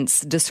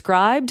sentence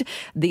described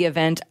the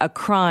event a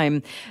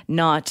crime,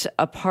 not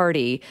a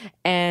party,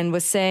 and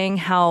was saying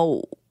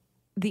how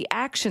the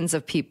actions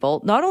of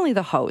people, not only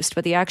the host,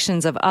 but the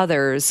actions of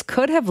others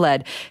could have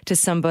led to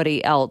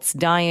somebody else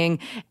dying.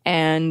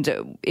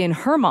 And in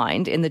her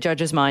mind, in the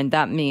judge's mind,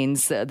 that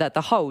means that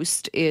the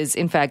host is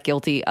in fact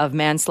guilty of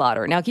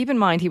manslaughter. Now, keep in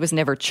mind, he was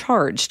never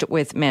charged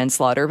with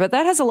manslaughter, but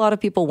that has a lot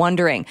of people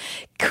wondering,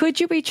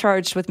 could you be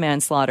charged with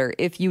manslaughter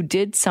if you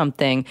did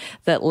something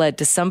that led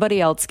to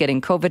somebody else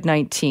getting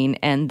COVID-19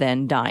 and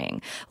then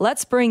dying?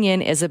 Let's bring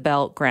in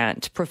Isabel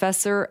Grant,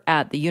 professor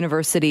at the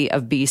University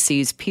of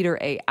BC's Peter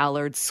A.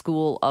 Allard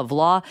School of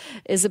Law.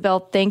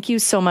 Isabel, thank you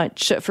so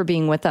much for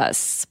being with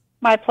us.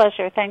 My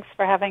pleasure. Thanks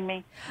for having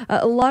me.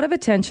 A lot of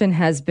attention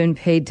has been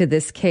paid to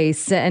this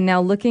case, and now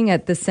looking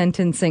at the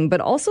sentencing, but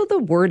also the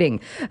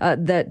wording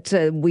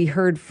that we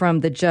heard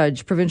from the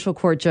judge, Provincial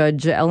Court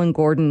Judge Ellen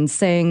Gordon,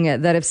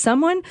 saying that if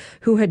someone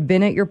who had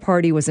been at your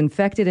party was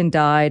infected and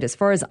died, as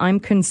far as I'm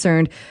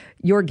concerned,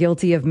 you're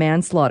guilty of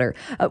manslaughter.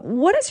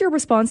 What is your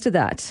response to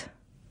that?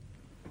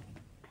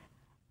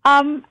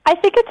 I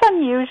think it's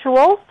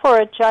unusual for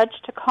a judge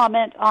to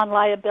comment on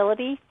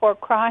liability for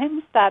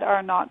crimes that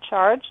are not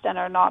charged and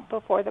are not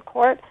before the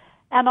court,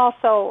 and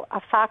also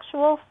a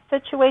factual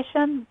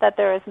situation that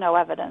there is no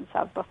evidence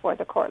of before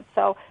the court.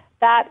 So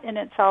that in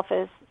itself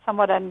is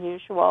somewhat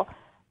unusual.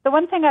 The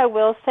one thing I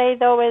will say,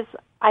 though, is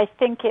I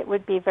think it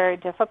would be very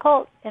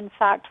difficult, in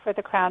fact, for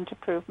the Crown to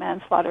prove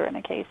manslaughter in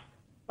a case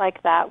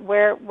like that.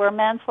 Where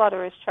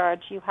manslaughter is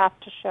charged, you have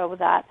to show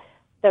that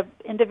the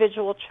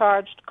individual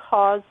charged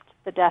caused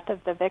the death of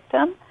the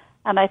victim,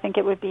 and I think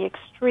it would be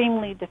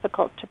extremely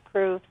difficult to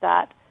prove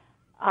that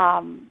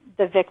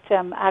the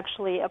victim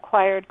actually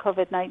acquired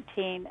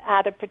COVID-19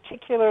 at a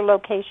particular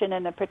location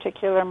in a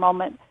particular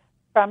moment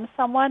from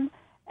someone,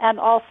 and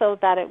also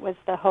that it was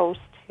the host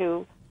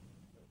who,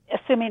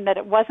 assuming that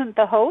it wasn't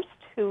the host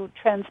who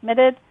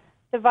transmitted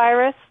the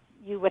virus,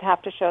 you would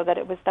have to show that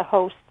it was the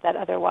host that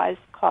otherwise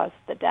caused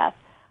the death.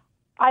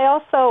 I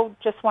also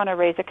just want to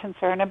raise a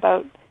concern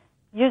about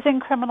using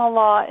criminal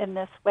law in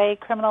this way.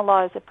 Criminal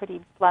law is a pretty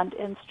blunt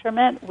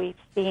instrument. We've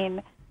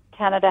seen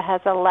Canada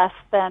has a less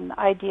than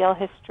ideal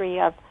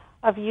history of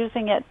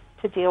using it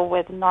to deal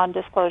with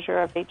non-disclosure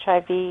of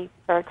HIV,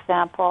 for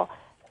example,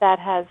 that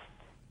has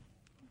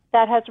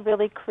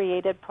really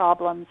created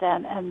problems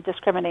and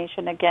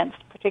discrimination against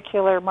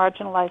particular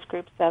marginalized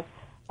groups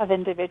of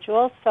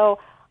individuals. So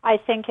I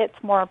think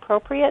it's more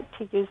appropriate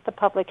to use the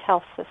public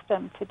health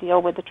system to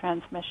deal with the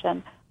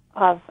transmission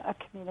of a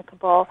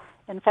communicable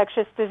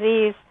infectious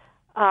disease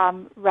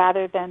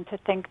rather than to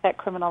think that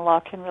criminal law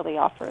can really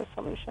offer a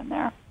solution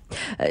there.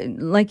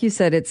 Like you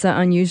said, it's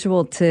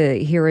unusual to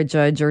hear a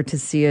judge or to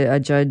see a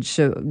judge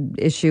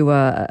issue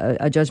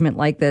a judgment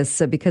like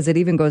this because it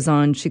even goes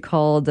on. She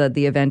called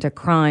the event a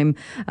crime,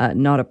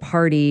 not a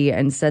party,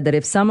 and said that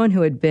if someone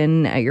who had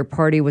been at your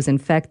party was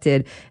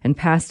infected and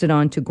passed it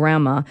on to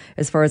grandma,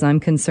 as far as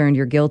I'm concerned,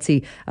 you're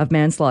guilty of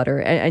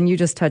manslaughter. And you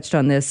just touched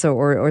on this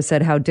or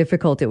said how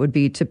difficult it would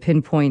be to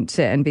pinpoint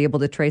and be able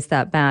to trace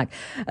that back.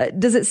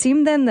 Does it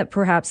seem then that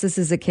perhaps this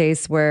is a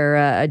case where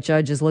a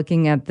judge is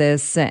looking at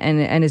this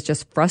and is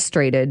just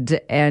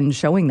frustrated and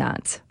showing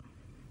that?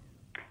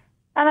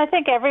 And I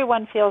think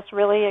everyone feels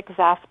really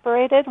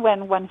exasperated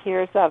when one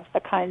hears of the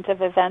kinds of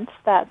events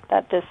that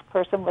this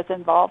person was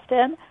involved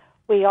in.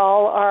 We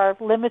all are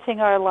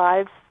limiting our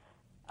lives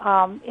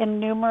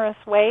in numerous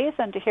ways,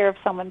 and to hear of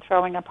someone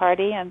throwing a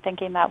party and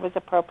thinking that was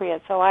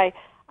appropriate. So I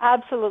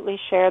absolutely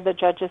share the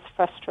judge's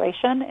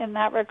frustration in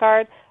that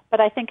regard, but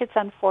I think it's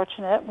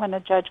unfortunate when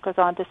a judge goes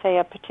on to say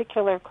a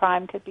particular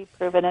crime could be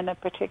proven in a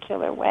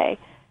particular way.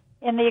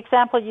 In the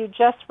example you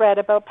just read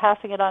about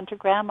passing it on to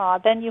grandma,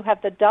 then you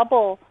have the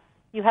double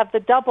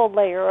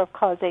layer of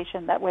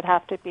causation that would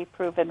have to be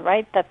proven,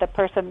 right? That the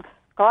person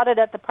got it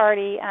at the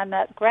party and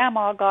that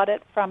grandma got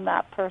it from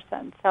that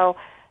person. So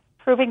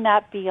proving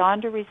that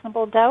beyond a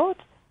reasonable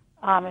doubt,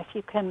 if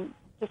you can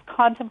just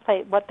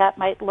contemplate what that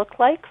might look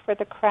like for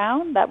the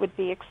Crown, that would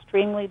be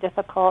extremely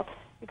difficult,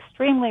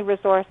 extremely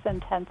resource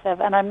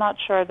intensive, and I'm not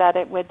sure that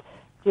it would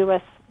do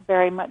us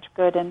very much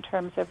good in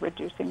terms of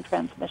reducing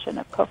transmission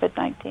of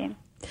COVID-19.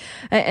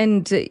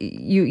 And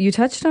you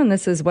touched on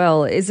this as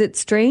well. Is it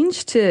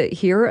strange to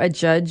hear a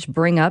judge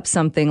bring up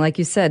something like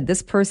you said?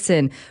 This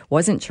person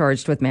wasn't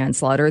charged with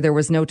manslaughter. There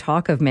was no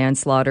talk of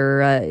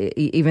manslaughter.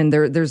 Even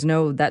there's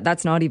no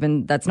that's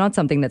not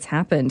something that's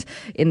happened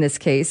in this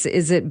case.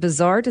 Is it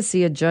bizarre to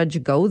see a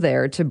judge go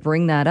there to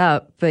bring that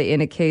up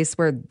in a case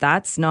where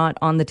that's not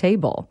on the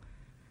table?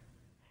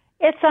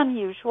 It's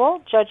unusual.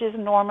 Judges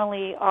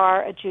normally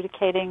are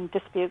adjudicating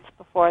disputes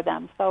before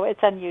them, so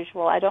it's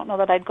unusual. I don't know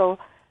that I'd go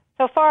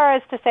so far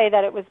as to say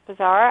that it was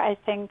bizarre. I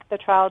think the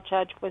trial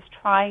judge was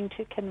trying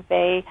to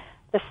convey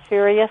the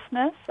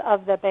seriousness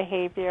of the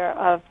behavior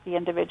of the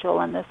individual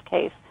in this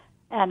case.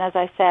 And as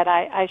I said,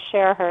 I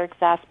share her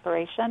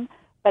exasperation,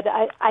 but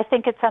I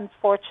think it's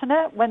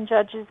unfortunate when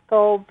judges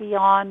go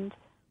beyond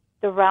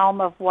the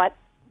realm of what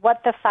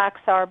the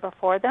facts are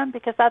before them,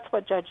 because that's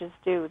what judges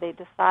do. They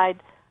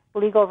decide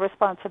legal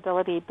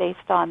responsibility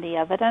based on the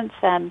evidence,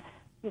 and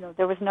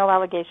there was no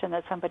allegation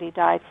that somebody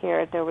died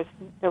here. There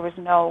was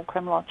no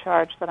criminal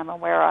charge that I'm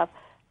aware of.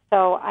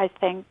 So I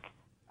think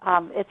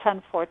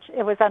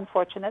it was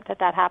unfortunate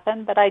that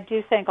happened, but I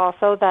do think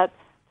also that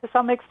to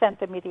some extent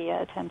the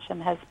media attention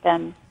has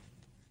been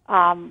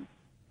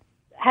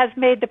has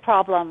made the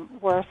problem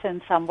worse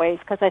in some ways,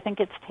 because I think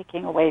it's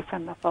taking away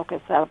from the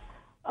focus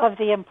of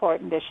the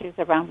important issues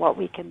around what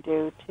we can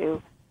do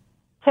to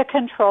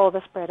control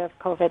the spread of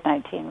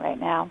COVID-19 right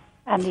now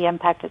and the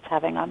impact it's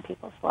having on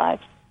people's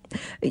lives.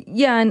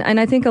 Yeah,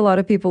 and I think a lot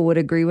of people would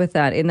agree with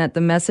that, in that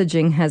the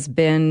messaging has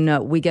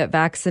been we get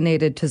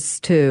vaccinated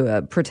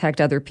to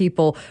protect other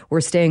people. We're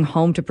staying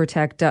home to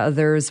protect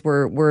others.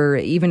 We're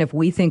even if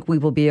we think we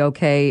will be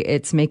okay,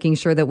 it's making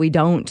sure that we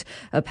don't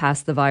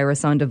pass the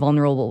virus on to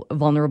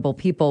vulnerable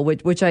people,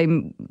 which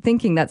I'm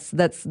thinking that's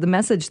the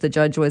message the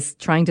judge was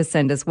trying to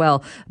send as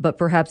well. But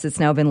perhaps it's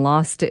now been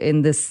lost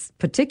in this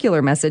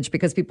particular message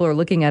because people are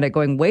looking at it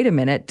going, wait a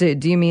minute, do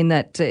you mean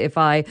that if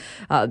I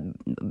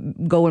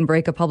go and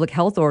break a public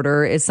health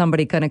order, is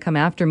somebody going to come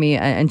after me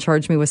and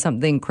charge me with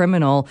something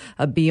criminal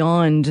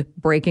beyond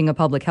breaking a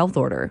public health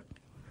order?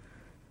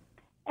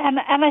 And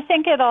I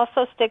think it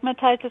also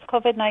stigmatizes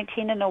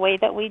COVID-19 in a way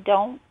that we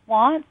don't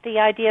want. The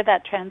idea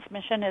that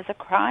transmission is a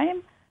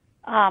crime,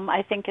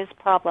 I think, is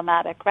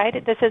problematic,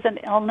 right? This is an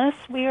illness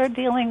we are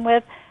dealing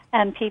with,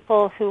 and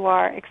people who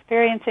are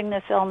experiencing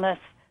this illness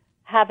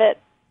have it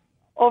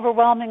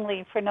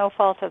overwhelmingly for no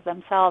fault of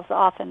themselves,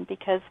 often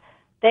because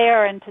they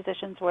are in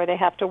positions where they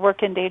have to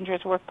work in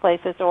dangerous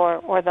workplaces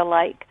or the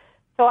like.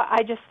 So I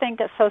just think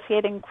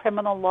associating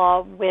criminal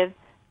law with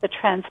the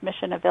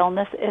transmission of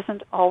illness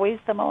isn't always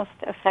the most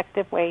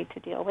effective way to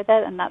deal with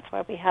it, and that's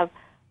why we have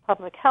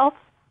public health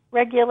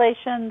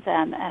regulations,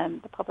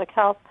 and the public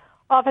health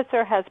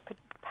officer has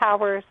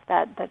powers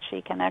that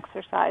she can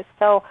exercise.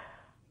 So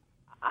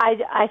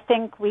I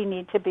think we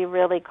need to be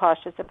really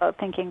cautious about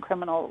thinking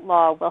criminal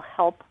law will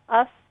help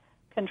us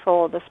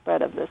control the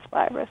spread of this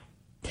virus.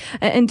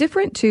 And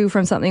different, too,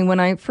 from something, when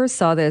I first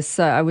saw this,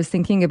 I was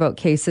thinking about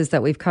cases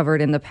that we've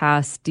covered in the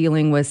past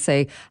dealing with,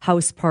 say,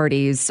 house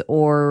parties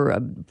or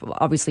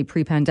obviously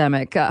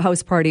pre-pandemic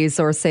house parties,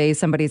 or say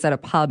somebody's at a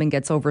pub and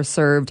gets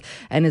overserved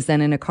and is then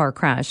in a car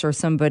crash, or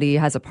somebody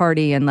has a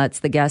party and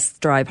lets the guests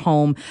drive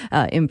home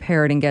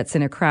impaired and gets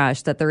in a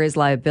crash, that there is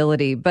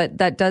liability. But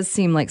that does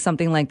seem like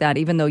something like that,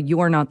 even though you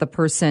are not the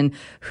person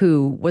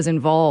who was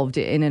involved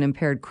in an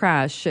impaired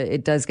crash,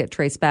 it does get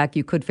traced back.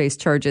 You could face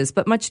charges,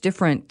 but much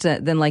different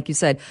than, like you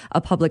said, a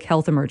public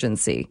health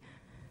emergency.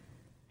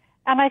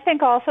 And I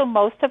think also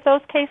most of those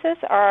cases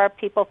are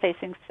people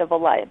facing civil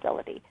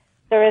liability.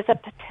 There is a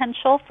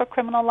potential for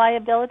criminal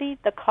liability.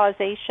 The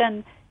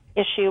causation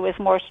issue is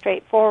more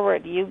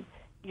straightforward. You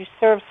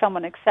serve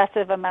someone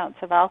excessive amounts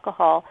of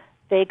alcohol,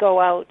 they go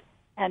out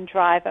and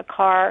drive a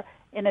car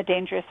in a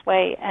dangerous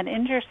way and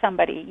injure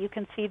somebody. You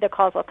can see the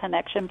causal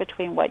connection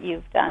between what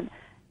you've done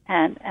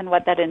and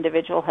what that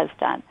individual has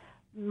done.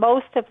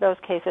 Most of those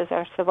cases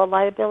are civil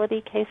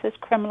liability cases.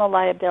 Criminal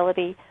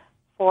liability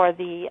for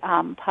the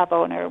pub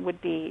owner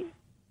would be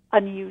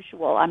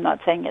unusual. I'm not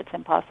saying it's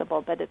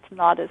impossible, but it's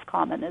not as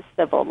common as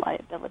civil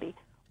liability,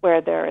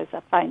 where there is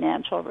a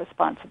financial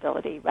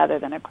responsibility rather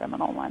than a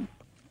criminal one.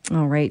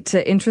 All right.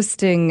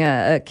 Interesting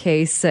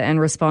case and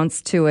response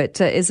to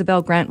it.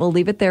 Isabel Grant, we'll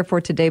leave it there for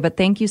today, but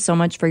thank you so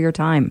much for your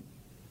time.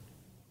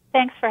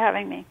 Thanks for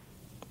having me.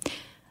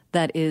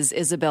 That is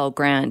Isabel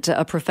Grant,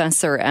 a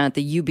professor at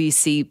the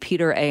UBC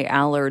Peter A.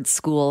 Allard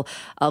School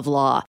of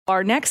Law.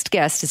 Our next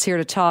guest is here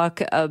to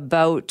talk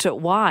about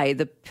why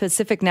the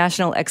Pacific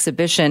National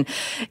Exhibition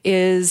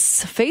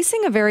is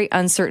facing a very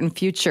uncertain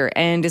future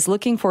and is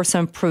looking for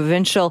some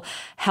provincial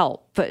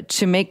help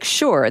to make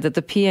sure that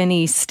the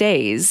PNE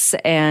stays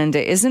and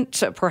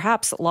isn't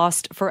perhaps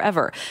lost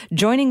forever.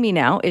 Joining me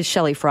now is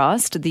Shelley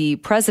Frost, the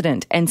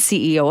President and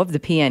CEO of the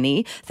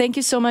PNE. Thank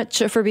you so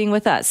much for being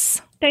with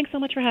us. Thanks so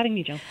much for having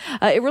me, Jill.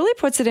 It really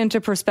puts it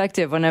into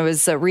perspective when I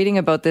was reading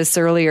about this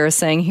earlier,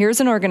 saying here's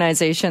an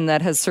organization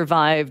that has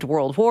survived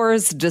world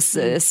wars,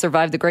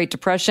 survived the Great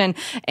Depression,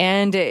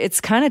 and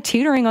it's kind of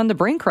teetering on the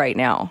brink right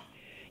now.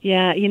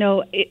 Yeah,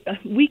 I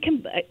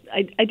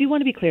do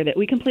want to be clear that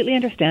we completely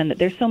understand that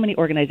there's so many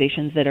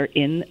organizations that are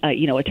in,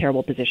 a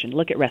terrible position.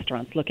 Look at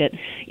restaurants. Look at,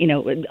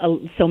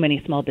 so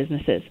many small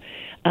businesses.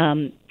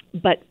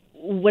 But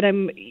what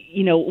I'm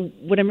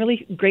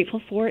really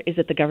grateful for is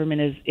that the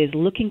government is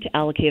looking to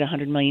allocate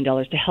 $100 million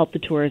to help the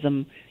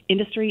tourism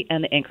industry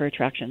and the anchor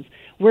attractions.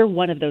 We're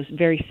one of those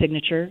very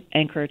signature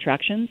anchor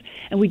attractions,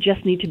 and we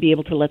just need to be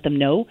able to let them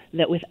know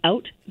that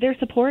without their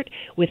support,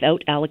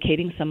 without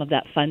allocating some of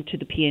that fund to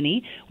the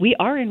PNE, we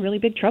are in really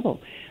big trouble.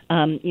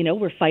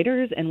 We're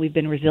fighters and we've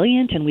been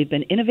resilient and we've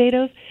been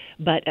innovative.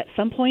 But at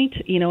some point,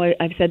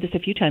 I've said this a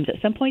few times,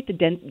 at some point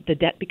the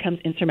debt becomes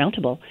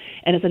insurmountable.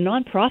 And as a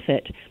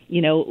nonprofit,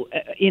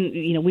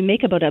 we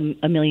make about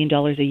 $1 million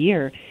a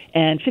year,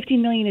 and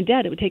 $15 million in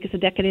debt. It would take us a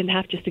decade and a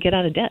half just to get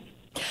out of debt.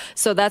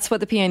 So that's what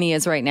the PNE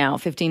is right now,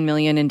 $15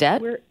 million in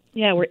debt? We're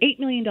 $8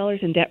 million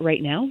in debt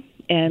right now,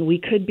 and we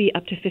could be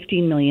up to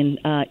 $15 million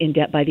in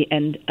debt by the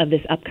end of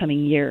this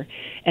upcoming year.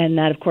 And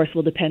that, of course,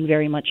 will depend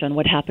very much on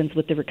what happens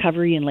with the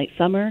recovery in late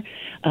summer.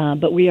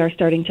 But we are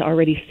starting to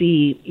already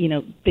see,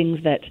 things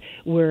that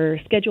were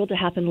scheduled to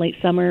happen late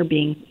summer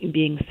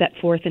being set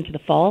forth into the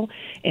fall,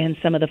 and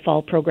some of the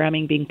fall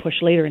programming being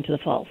pushed later into the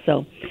fall.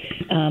 So,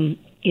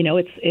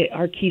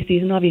 our key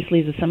season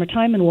obviously is the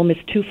summertime, and we'll miss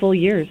 2 full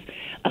years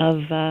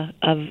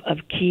of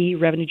key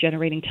revenue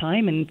generating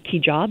time and key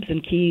jobs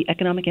and key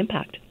economic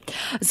impact.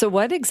 So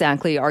what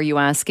exactly are you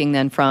asking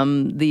then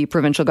from the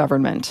provincial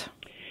government?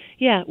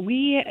 Yeah,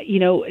 we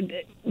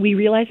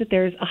realize that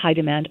there's a high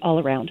demand all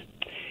around.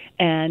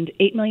 And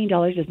 $8 million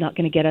is not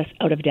going to get us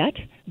out of debt,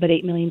 but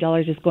 $8 million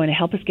is going to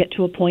help us get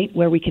to a point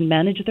where we can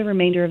manage the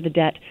remainder of the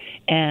debt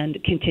and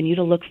continue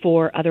to look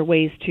for other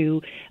ways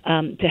to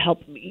help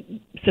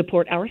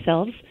support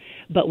ourselves.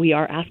 But we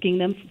are asking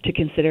them to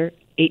consider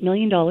 $8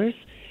 million.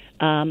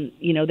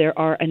 There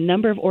are a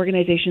number of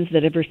organizations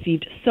that have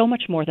received so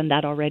much more than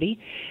that already.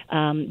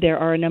 There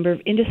are a number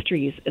of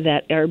industries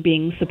that are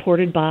being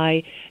supported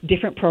by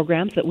different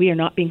programs that we are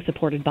not being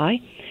supported by.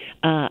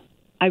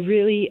 I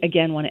really,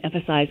 again, want to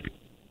emphasize,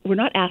 we're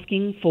not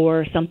asking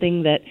for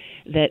something that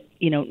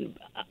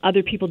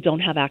other people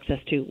don't have access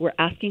to. We're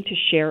asking to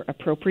share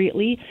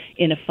appropriately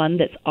in a fund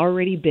that's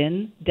already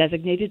been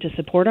designated to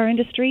support our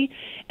industry,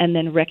 and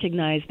then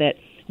recognize that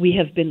we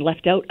have been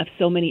left out of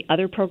so many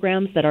other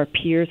programs that our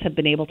peers have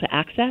been able to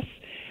access,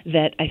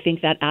 that I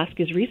think that ask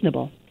is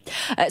reasonable.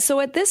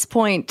 So at this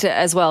point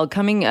as well,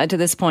 coming to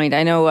this point,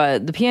 I know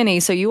the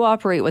PNE, so you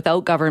operate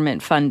without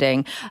government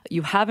funding.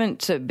 You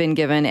haven't been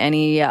given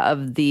any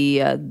of the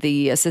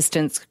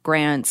assistance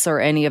grants or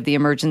any of the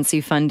emergency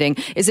funding.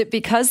 Is it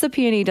because the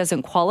PNE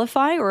doesn't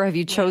qualify, or have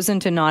you chosen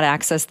to not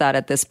access that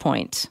at this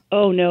point?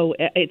 Oh, no,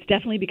 it's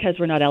definitely because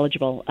we're not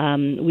eligible.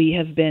 We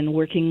have been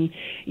working,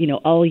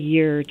 all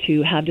year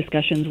to have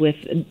discussions with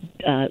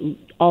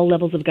all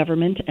levels of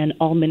government and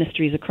all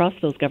ministries across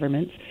those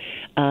governments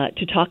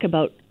to talk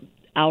about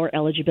our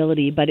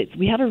eligibility, but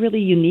we have a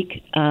really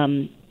unique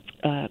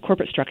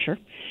corporate structure,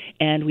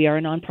 and we are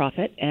a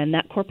nonprofit, and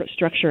that corporate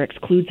structure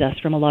excludes us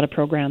from a lot of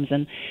programs.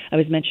 And I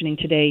was mentioning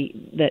today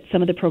that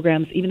some of the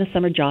programs, even the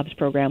summer jobs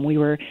program, we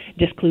were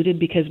discluded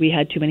because we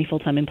had too many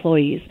full-time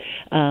employees.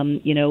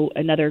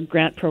 Another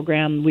grant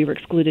program, we were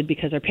excluded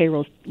because our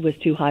payroll was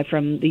too high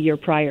from the year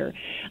prior.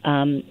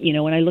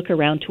 When I look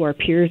around to our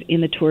peers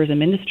in the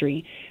tourism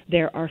industry,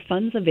 there are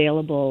funds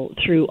available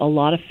through a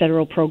lot of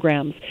federal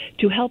programs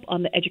to help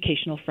on the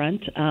educational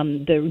front,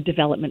 the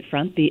development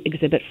front, the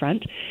exhibit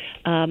front.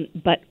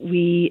 But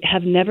we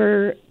have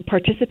never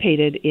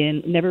participated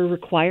in, never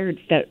required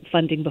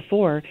funding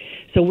before.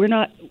 So we're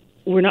not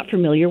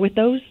familiar with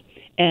those.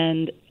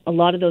 And a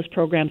lot of those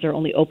programs are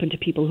only open to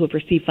people who have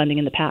received funding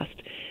in the past.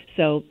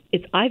 So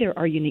it's either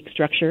our unique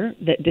structure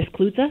that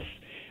discludes us,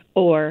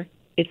 or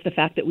it's the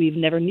fact that we've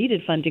never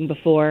needed funding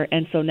before,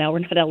 and so now we're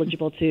not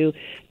eligible to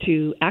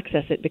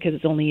access it because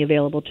it's only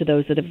available to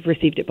those that have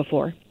received it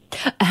before.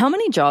 How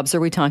many jobs are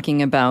we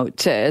talking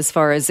about as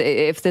far as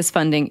if this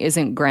funding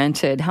isn't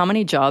granted? How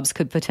many jobs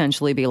could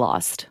potentially be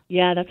lost?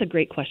 Yeah, that's a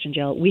great question,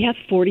 Jill. We have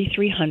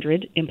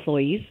 4,300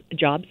 employees,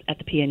 jobs at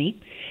the PNE,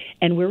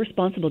 and we're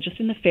responsible just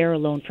in the fair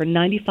alone for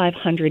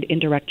 9,500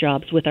 indirect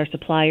jobs with our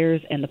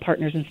suppliers and the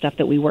partners and stuff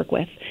that we work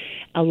with.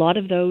 A lot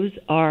of those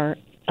are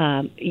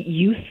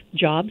youth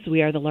jobs.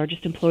 We are the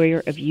largest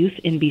employer of youth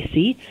in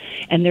BC,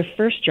 and they're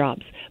first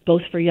jobs,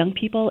 both for young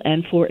people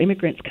and for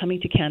immigrants coming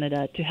to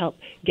Canada to help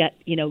get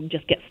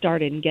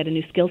started and get a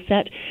new skill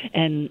set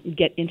and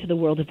get into the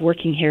world of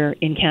working here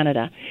in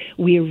Canada.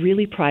 We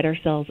really pride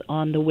ourselves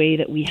on the way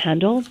that we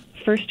handle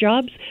first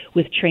jobs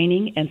with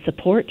training and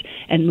support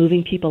and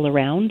moving people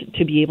around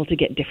to be able to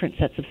get different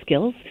sets of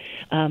skills.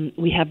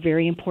 We have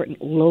very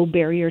important low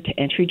barrier to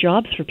entry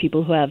jobs for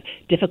people who have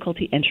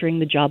difficulty entering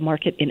the job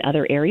market in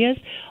other areas,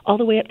 all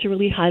the way up to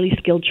really highly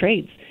skilled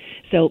trades.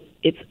 So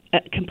it's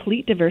a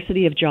complete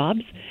diversity of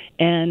jobs.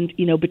 And,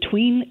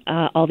 between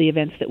all the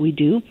events that we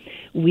do,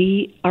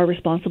 we are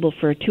responsible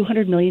for a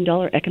 $200 million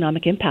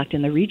economic impact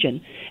in the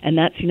region. And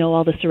that's,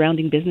 all the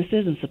surrounding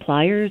businesses and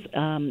suppliers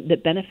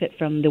that benefit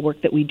from the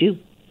work that we do.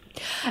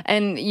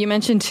 And you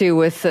mentioned, too,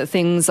 with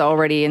things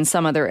already in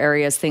some other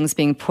areas, things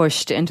being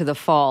pushed into the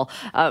fall.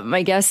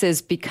 My guess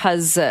is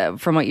because,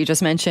 from what you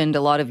just mentioned,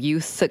 a lot of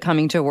youth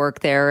coming to work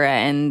there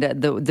and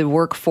the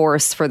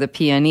workforce for the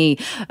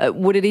PNE,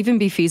 would it even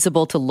be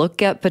feasible to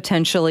look at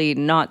potentially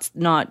not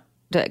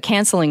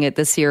canceling it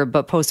this year,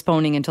 but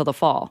postponing until the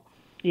fall?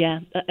 Yeah,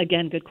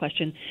 again, good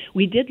question.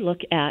 We did look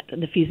at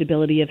the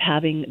feasibility of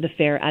having the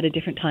fair at a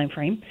different time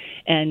frame.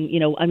 And,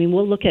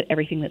 we'll look at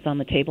everything that's on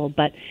the table.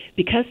 But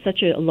because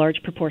such a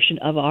large proportion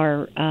of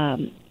our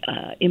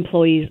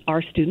employees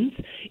are students,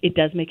 it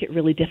does make it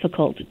really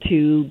difficult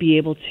to be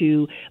able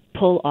to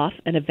pull off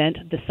an event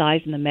the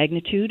size and the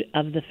magnitude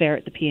of the fair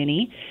at the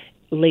PNE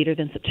later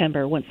than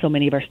September, once so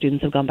many of our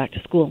students have gone back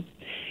to school.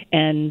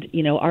 And,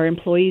 our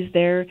employees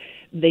there,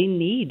 they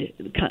need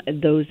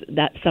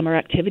that summer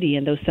activity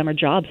and those summer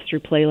jobs through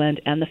Playland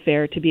and the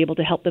fair to be able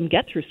to help them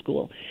get through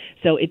school.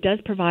 So it does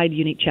provide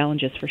unique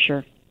challenges for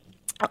sure.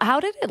 How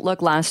did it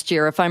look last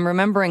year? If I'm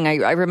remembering,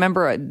 I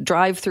remember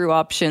drive-through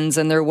options,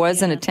 and there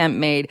was an attempt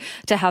made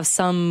to have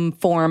some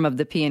form of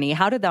the PNE.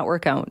 How did that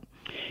work out?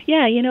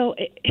 Yeah,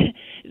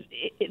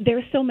 there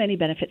are so many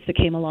benefits that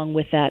came along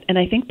with that. And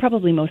I think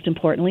probably most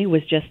importantly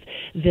was just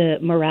the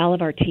morale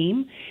of our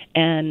team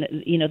and,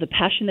 the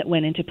passion that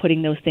went into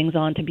putting those things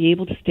on to be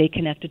able to stay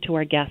connected to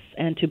our guests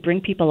and to bring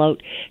people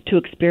out to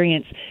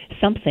experience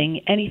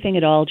something, anything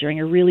at all during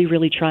a really,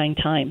 really trying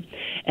time.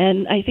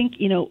 And I think,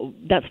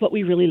 that's what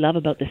we really love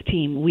about this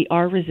team. We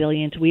are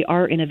resilient. We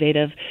are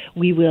innovative.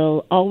 We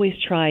will always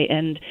try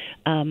and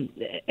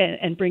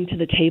bring to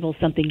the table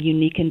something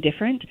unique and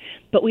different.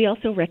 But we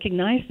also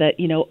recognize that,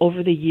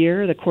 over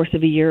the course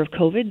of a year of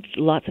COVID,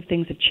 lots of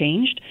things have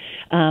changed.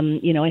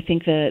 I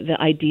think the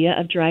idea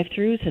of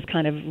drive-thrus has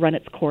kind of run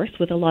its course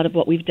with a lot of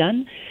what we've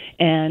done.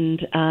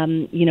 And,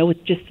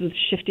 with just the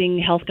shifting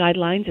health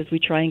guidelines as we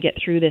try and get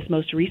through this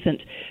most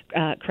recent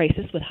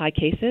crisis with high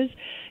cases,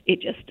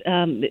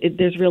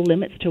 there's real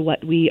limits to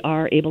what we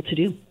are able to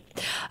do.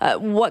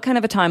 What kind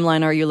of a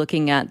timeline are you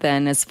looking at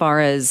then, as far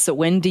as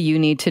when do you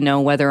need to know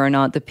whether or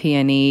not the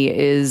PNE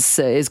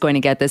is going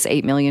to get this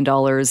 $8 million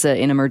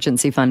in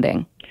emergency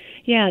funding?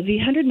 Yeah, the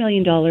 $100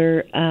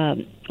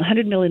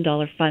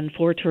 million fund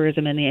for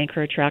tourism and the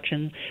anchor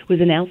attraction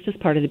was announced as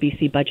part of the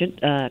BC budget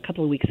a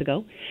couple of weeks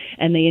ago,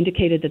 and they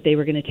indicated that they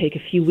were going to take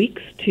a few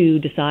weeks to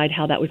decide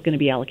how that was going to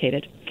be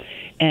allocated.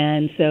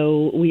 And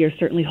so we are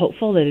certainly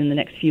hopeful that in the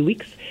next few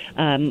weeks,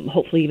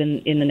 hopefully even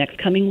in the next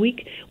coming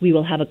week, we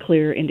will have a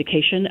clear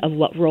indication of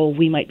what role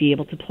we might be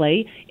able to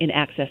play in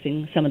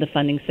accessing some of the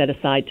funding set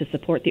aside to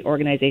support the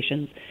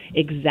organizations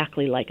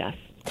exactly like us.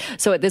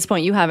 So at this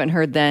point, you haven't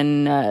heard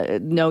then,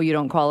 no, you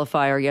don't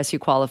qualify, or yes, you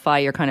qualify.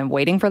 You're kind of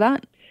waiting for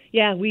that?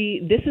 Yeah,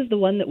 this is the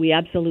one that we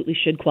absolutely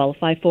should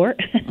qualify for.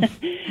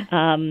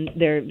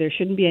 There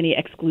shouldn't be any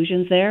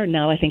exclusions there.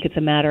 Now I think it's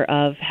a matter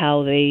of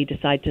how they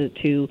decide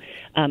to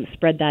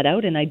spread that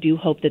out, and I do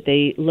hope that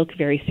they look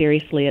very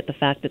seriously at the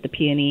fact that the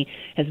PNE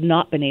has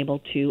not been able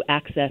to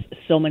access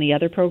so many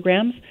other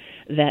programs,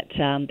 that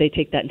they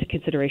take that into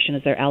consideration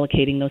as they're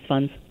allocating those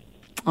funds.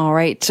 All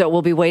right. So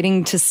we'll be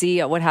waiting to see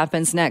what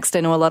happens next. I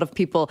know a lot of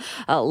people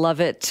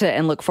love it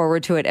and look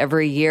forward to it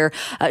every year.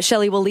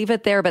 Shelley, we'll leave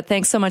it there, but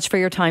thanks so much for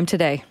your time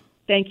today.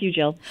 Thank you,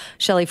 Jill.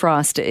 Shelley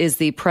Frost is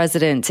the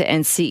president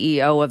and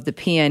CEO of the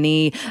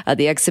PNE,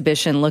 the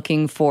exhibition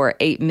looking for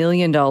 $8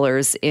 million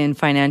in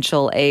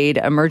financial aid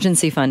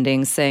emergency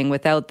funding, saying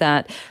without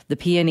that, the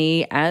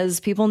PNE, as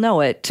people know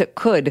it,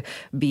 could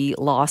be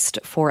lost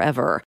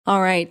forever.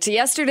 All right.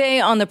 Yesterday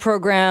on the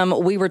program,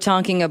 we were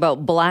talking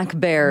about black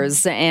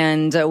bears,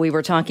 and we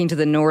were talking to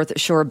the North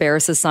Shore Bear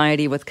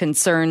Society with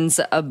concerns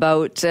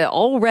about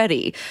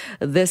already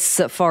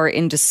this far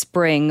into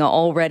spring,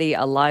 already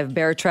a live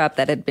bear trap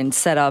that had been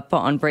set up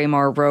on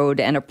Braemar Road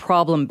and a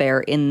problem bear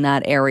in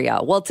that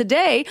area. Well,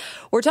 today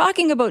we're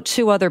talking about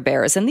two other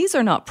bears, and these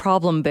are not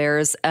problem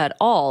bears at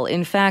all.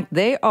 In fact,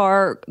 they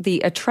are the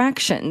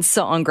attractions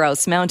on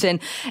Grouse Mountain,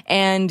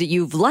 and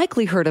you've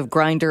likely heard of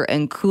Grinder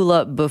and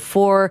Kula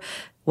before.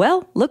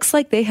 Well, looks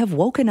like they have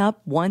woken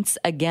up once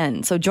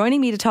again. So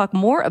joining me to talk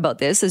more about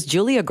this is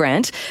Julia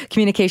Grant,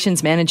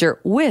 Communications Manager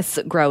with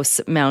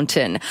Grouse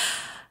Mountain.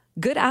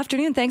 Good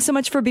afternoon. Thanks so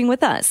much for being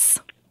with us.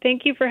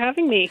 Thank you for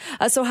having me.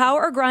 So how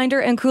are Grinder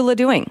and Kula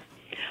doing?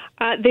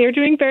 They're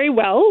doing very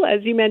well.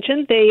 As you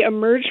mentioned, they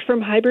emerged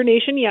from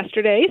hibernation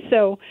yesterday,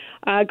 so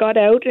got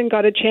out and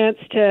got a chance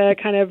to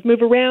kind of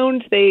move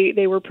around.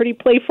 They were pretty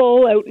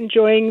playful, out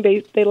enjoying.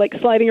 They like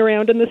sliding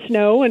around in the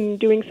snow and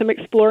doing some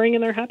exploring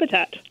in their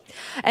habitat.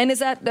 And is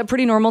that a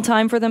pretty normal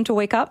time for them to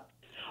wake up?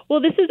 Well,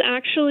 this is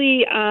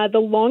actually the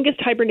longest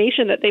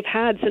hibernation that they've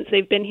had since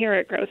they've been here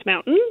at Grouse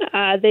Mountain.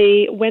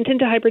 They went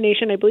into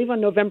hibernation, I believe,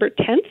 on November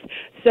 10th.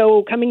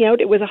 So coming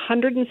out, it was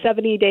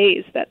 170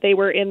 days that they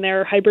were in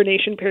their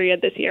hibernation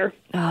period this year.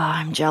 Oh,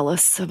 I'm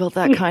jealous about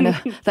that kind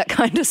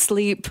of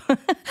sleep.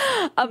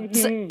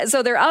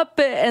 So they're up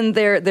and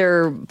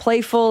they're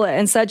playful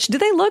and such. Do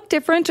they look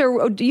different,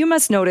 or you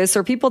must notice,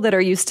 or people that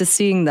are used to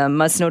seeing them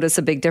must notice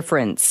a big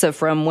difference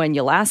from when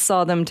you last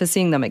saw them to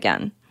seeing them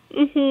again?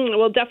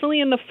 Well,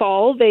 definitely in the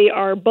fall, they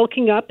are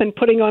bulking up and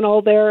putting on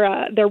all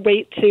their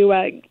weight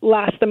to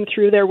last them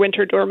through their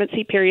winter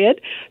dormancy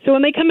period. So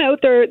when they come out,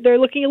 they're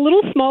looking a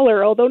little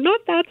smaller, although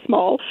not that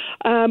small.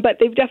 But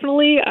they've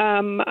definitely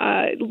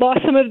lost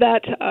some of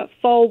that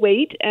fall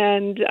weight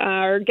and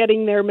are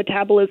getting their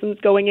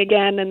metabolisms going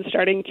again and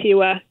starting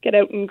to get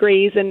out and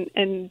graze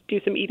and do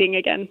some eating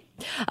again.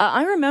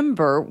 I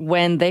remember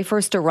when they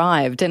first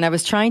arrived, and I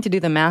was trying to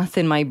do the math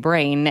in my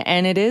brain,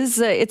 and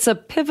it's a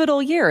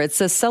pivotal year.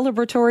 It's a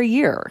celebratory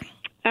year.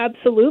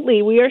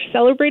 Absolutely. We are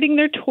celebrating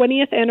their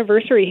 20th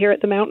anniversary here at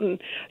the mountain.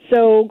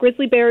 So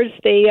grizzly bears,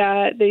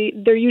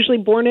 they're usually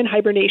born in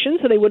hibernation,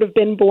 so they would have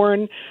been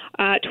born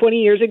 20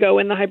 years ago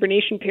in the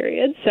hibernation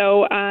period.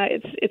 So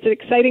it's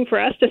exciting for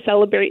us to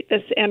celebrate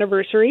this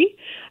anniversary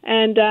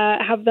and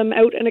have them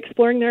out and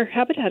exploring their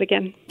habitat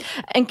again.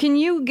 And can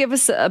you give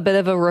us a bit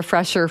of a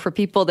refresher for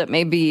people that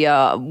maybe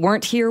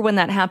weren't here when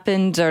that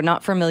happened or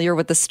not familiar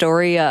with the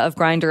story of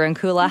Grinder and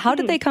Kula? How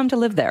did they come to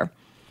live there?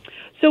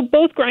 So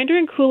both Grinder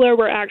and Kula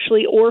were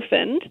actually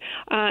orphaned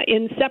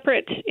in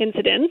separate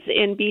incidents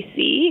in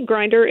BC.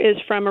 Grinder is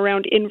from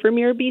around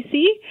Invermere,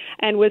 BC,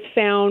 and was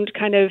found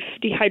kind of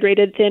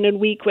dehydrated, thin and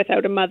weak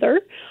without a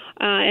mother,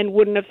 and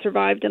wouldn't have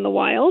survived in the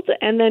wild.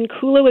 And then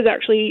Kula was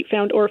actually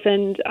found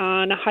orphaned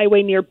on a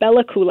highway near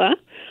Bella Kula.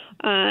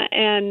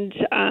 And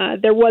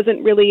there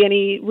wasn't really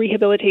any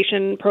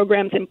rehabilitation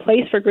programs in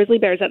place for grizzly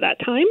bears at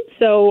that time.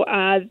 So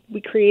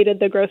we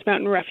created the Grouse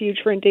Mountain Refuge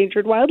for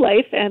Endangered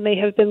Wildlife, and they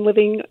have been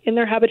living in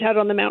their habitat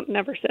on the mountain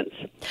ever since.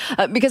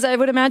 Because I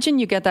would imagine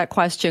you get that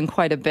question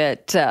quite a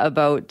bit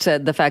about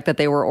the fact that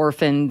they were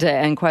orphaned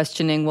and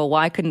questioning, well,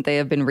 why couldn't they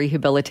have been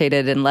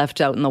rehabilitated and left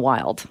out in the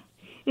wild?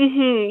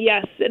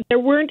 Yes, there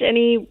weren't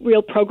any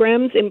real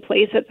programs in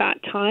place at that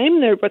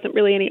time. There wasn't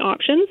really any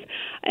options.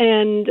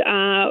 And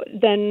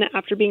then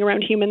after being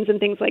around humans and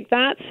things like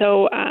that,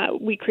 so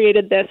we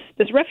created this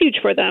refuge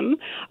for them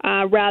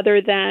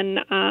rather than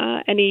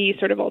any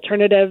sort of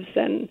alternatives.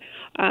 And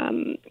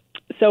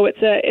so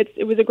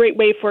it was a great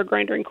way for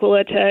Grinder and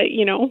Kula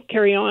to,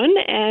 carry on,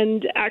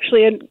 and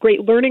actually a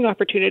great learning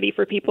opportunity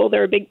for people.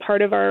 They're a big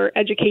part of our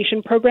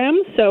education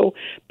program, so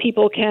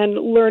people can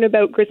learn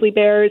about grizzly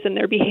bears and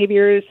their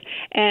behaviors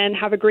and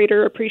have a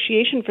greater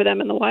appreciation for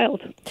them in the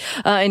wild.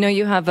 I know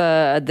you have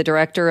the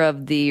director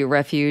of the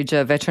refuge,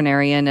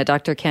 veterinarian,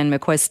 Dr. Ken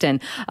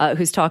McQuiston,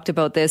 who's talked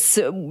about this.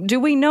 Do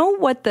we know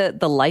what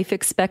the life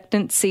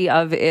expectancy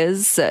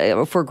is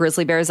for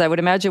grizzly bears? I would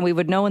imagine we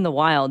would know in the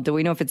wild. Do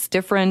we know if it's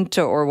different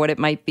or what it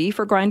might be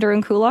for Grinder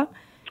and Kula?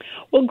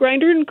 Well,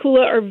 Grinder and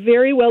Kula are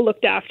very well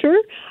looked after.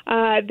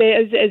 As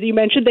you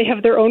mentioned, they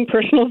have their own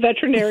personal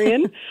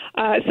veterinarian,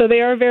 so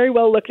they are very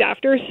well looked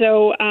after.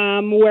 So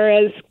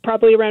whereas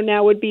probably around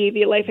now would be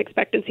the life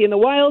expectancy in the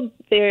wild,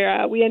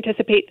 we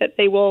anticipate that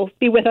they will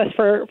be with us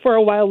for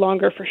a while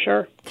longer for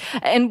sure.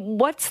 And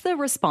what's the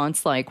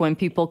response like when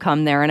people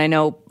come there? And I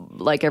know,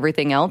 like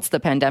everything else, the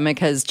pandemic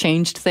has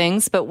changed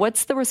things, but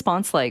what's the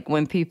response like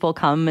when people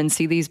come and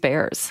see these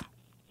bears?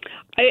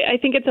 I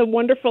think it's a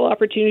wonderful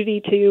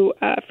opportunity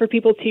for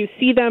people to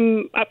see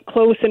them up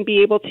close and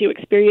be able to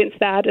experience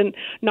that, and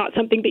not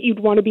something that you'd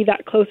want to be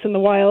that close in the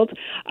wild.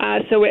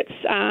 So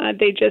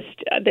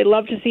they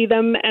love to see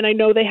them, and I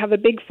know they have a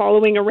big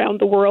following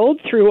around the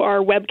world through our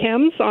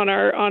webcams on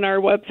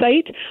our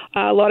website.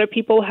 A lot of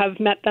people have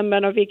met them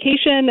on a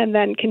vacation and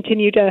then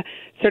continue to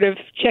sort of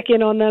check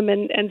in on them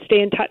and stay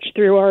in touch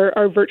through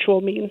our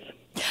virtual means.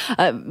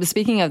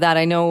 Speaking of that,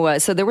 I know,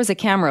 so there was a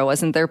camera,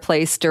 wasn't there,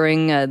 placed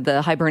during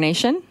the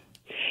hibernation?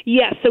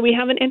 Yes, so we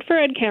have an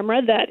infrared camera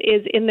that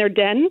is in their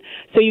den,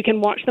 so you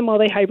can watch them while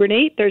they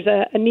hibernate. There's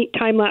a neat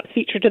time-lapse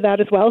feature to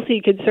that as well, so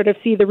you could sort of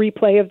see the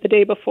replay of the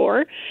day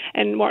before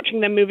and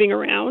watching them moving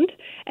around.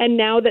 And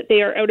now that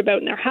they are out about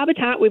in their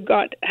habitat, we've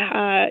got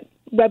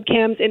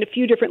webcams in a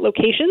few different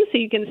locations, so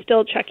you can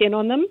still check in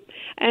on them.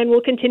 And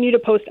we'll continue to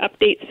post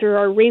updates through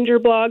our Ranger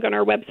blog on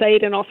our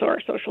website and also our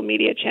social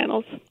media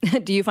channels.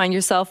 Do you find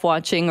yourself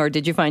watching, or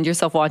did you find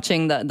yourself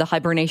watching the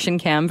hibernation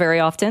cam very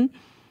often?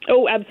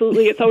 Oh,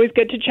 absolutely. It's always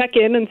good to check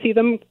in and see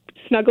them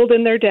snuggled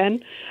in their den.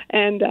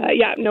 And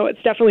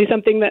it's definitely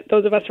something that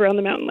those of us around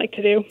the mountain like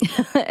to do.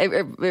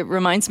 It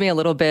reminds me a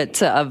little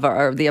bit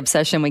of the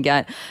obsession we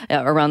get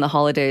around the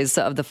holidays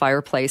of the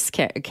fireplace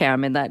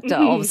cam, and that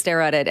all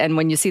stare at it. And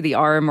when you see the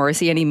arm or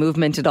see any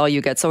movement at all,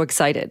 you get so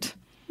excited.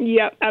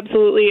 Yeah,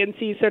 absolutely, and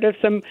see sort of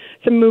some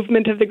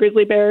movement of the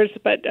grizzly bears,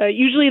 but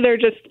usually they're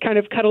just kind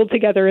of cuddled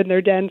together in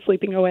their den,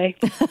 sleeping away.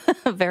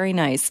 Very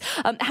nice.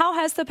 How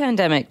has the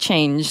pandemic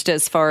changed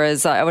as far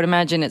as, I would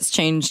imagine it's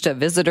changed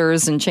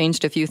visitors and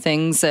changed a few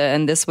things,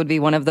 and this would be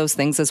one of those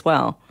things as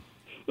well?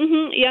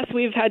 Yes,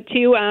 we've had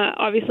to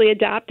obviously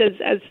adapt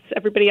as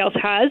everybody else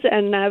has,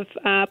 and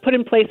have put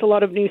in place a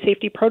lot of new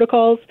safety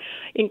protocols,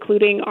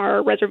 including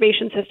our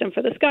reservation system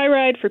for the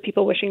Skyride for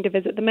people wishing to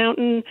visit the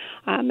mountain.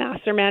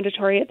 Masks are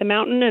mandatory at the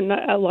mountain, and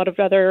a lot of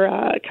other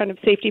kind of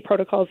safety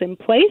protocols in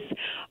place.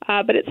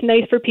 But it's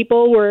nice for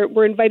people.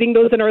 We're inviting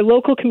those in our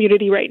local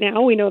community right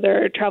now. We know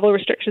there are travel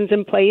restrictions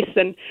in place,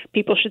 and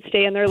people should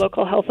stay in their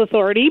local health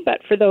authority.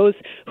 But for those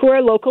who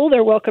are local,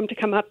 they're welcome to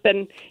come up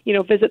and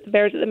visit the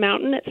bears at the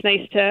mountain. It's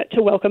nice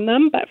to welcome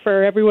them, but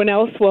for everyone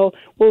else, we'll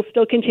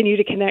still continue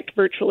to connect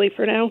virtually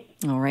for now.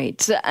 All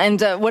right.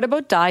 And what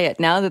about diet?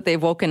 Now that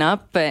they've woken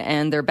up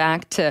and they're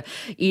back to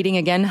eating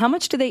again, how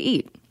much do they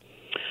eat?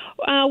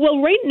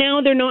 Well, right now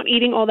they're not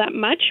eating all that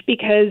much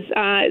because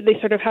they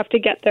sort of have to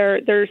get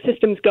their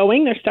systems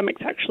going. Their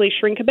stomachs actually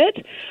shrink a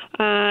bit.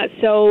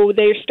 So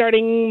they're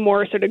starting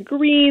more sort of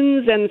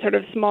greens and sort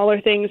of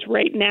smaller things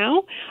right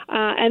now.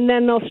 And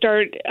then they'll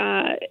start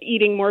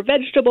eating more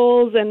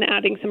vegetables and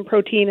adding some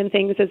protein and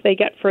things as they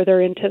get further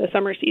into the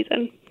summer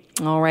season.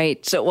 All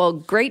right. So, well,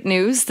 great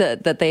news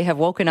that they have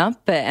woken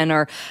up and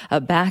are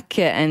back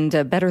and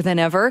better than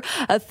ever.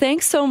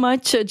 Thanks so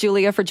much,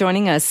 Julia, for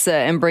joining us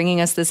and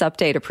bringing us this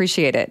update.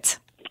 Appreciate it.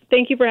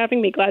 Thank you for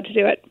having me. Glad to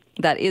do it.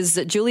 That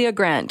is Julia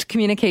Grant,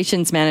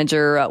 Communications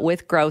Manager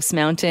with Grouse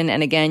Mountain.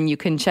 And again, you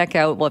can check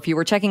out, well, if you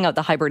were checking out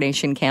the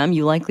hibernation cam,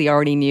 you likely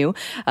already knew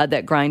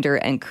that Grinder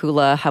and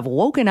Kula have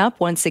woken up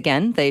once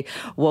again. They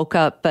woke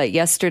up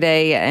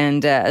yesterday.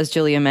 And as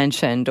Julia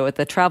mentioned, with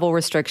the travel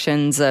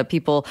restrictions,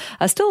 people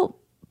still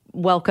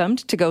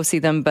welcomed to go see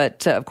them,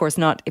 but of course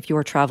not if you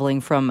are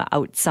traveling from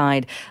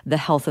outside the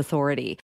health authority.